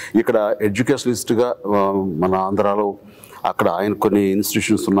చేసుకుంటున్నారు. ఇక్కడ ఎడ్యుకేషనిస్ట్గా మన ఆంధ్రాలో అక్కడ ఆయన కొన్ని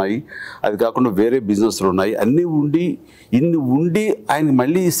ఇన్స్టిట్యూషన్స్ ఉన్నాయి, అది కాకుండా వేరే బిజినెస్లు ఉన్నాయి. ఇన్ని ఉండి ఆయన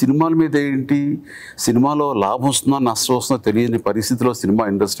మళ్ళీ సినిమాల మీద ఏంటి, సినిమాలో లాభం వస్తుందా నష్టం వస్తుందో తెలియని పరిస్థితిలో సినిమా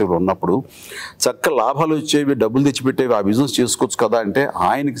ఇండస్ట్రీలో ఉన్నప్పుడు చక్క లాభాలు వచ్చేవి, డబ్బులు తెచ్చిపెట్టేవి, ఆ బిజినెస్ చేసుకోవచ్చు కదా అంటే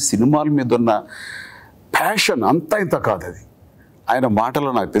ఆయనకి సినిమాల మీద ఉన్న ప్యాషన్ అంతా ఇంత కాదు. ఆయన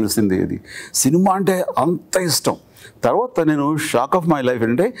మాటలో నాకు తెలిసింది ఇది సినిమా అంటే అంత ఇష్టం. తర్వాత నేను షాక్ ఆఫ్ మై లైఫ్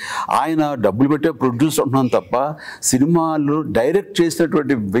అంటే ఆయన డబ్బులు పెట్టే ప్రొడ్యూస్ ఉంటున్నాను తప్ప సినిమాలు డైరెక్ట్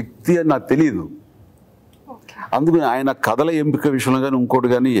చేసినటువంటి వ్యక్తి అని నాకు తెలియదు. అందుకని ఆయన కథల ఎంపిక విషయంలో కానీ ఇంకోటి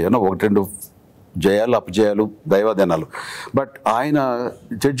కానీ ఏదైనా 1-2 జయాలు అపజయాలు దైవాధీనాలు, బట్ ఆయన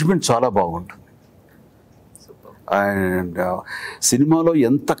జడ్జిమెంట్ చాలా బాగుంటుంది. అండ్ సినిమాలో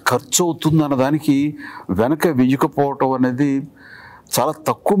ఎంత ఖర్చు అవుతుంది అన్న దానికి వెనక వెయ్యకపోవటం అనేది చాలా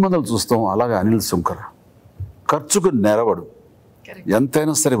తక్కువ మందిని చూస్తాం. అలాగే అనిల్ శంకర్ ఖర్చుకు నెరవడు,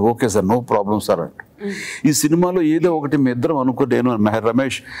 ఎంతైనా సరే okay sir, no problem sir అంటే. ఈ సినిమాలో ఏదో ఒకటి మీ ఇద్దరం అనుకో, నేను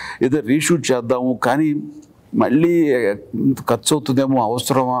రమేష్ ఏదో రీషూట్ చేద్దాము కానీ మళ్ళీ ఖర్చు అవుతుందేమో,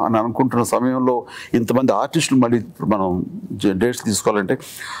 అవసరమా అని అనుకుంటున్న సమయంలో ఇంతమంది ఆర్టిస్టులు మళ్ళీ మనం డేట్స్ తీసుకోవాలంటే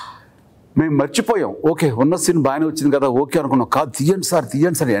మేము మర్చిపోయాం. ఓకే ఉన్న సీన్ బాగానే వచ్చింది కదా ఓకే అనుకున్నాం, కాదు తీయండి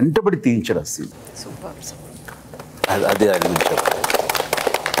సార్ ఎంటబడి తీయించాడు ఆ సీన్. అదే ఆయన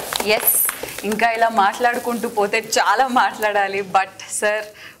ఎస్, ఇంకా ఇలా మాట్లాడుకుంటూ పోతే చాలా మాట్లాడాలి. బట్ సార్,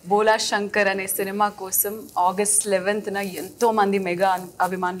 భోలా శంకర్ అనే సినిమా కోసం August 11th ఎంతో మంది మెగా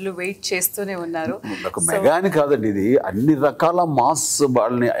అభిమానులు వెయిట్ చేస్తూనే ఉన్నారు. మెగా అని కాదండి, ఇది అన్ని రకాల మాస్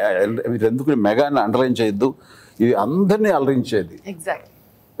వాళ్ళని, మీరు ఎందుకు మెగాని అండర్లైన్ చేయొద్దు, ఇది అందరినీ అలరించేది. ఎగ్జాక్ట్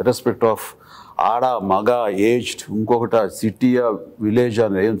రెస్పెక్ట్ ఆఫ్ ఆడ మగ ఏజ్డ్, ఇంకొకట సిటీయా విలేజ్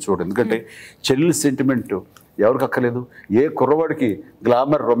అని ఏం చూడండి. ఎందుకంటే చెల్లి సెంటిమెంట్ ఎవరికి అక్కర్లేదు, ఏ కుర్రవాడికి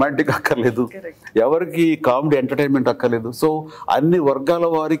గ్లామర్ రొమాంటిక్ అక్కర్లేదు, ఎవరికి కామెడీ ఎంటర్టైన్మెంట్ అక్కర్లేదు. సో అన్ని వర్గాల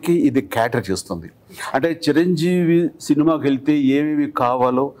వారికి ఇది క్యాటర్ చేస్తుంది. అంటే చిరంజీవి సినిమాకి వెళ్తే ఏమేమి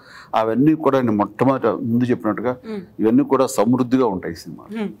కావాలో అవన్నీ కూడా నేను మొట్టమొదట ముందు చెప్పినట్టుగా ఇవన్నీ కూడా సమృద్ధిగా ఉంటాయి సినిమా.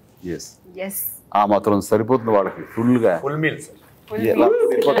 ఎస్, ఆ మాత్రం సరిపోతుంది వాళ్ళకి ఫుల్గా. Full meal sir.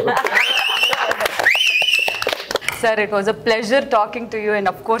 Sir, it was a pleasure talking to you and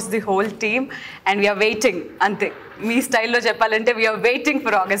of course the whole team, and we are waiting. Ante మీ స్టైల్లో చెప్పాలంటే we are waiting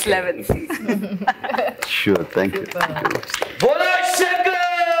for August 11th. Sure, thank you.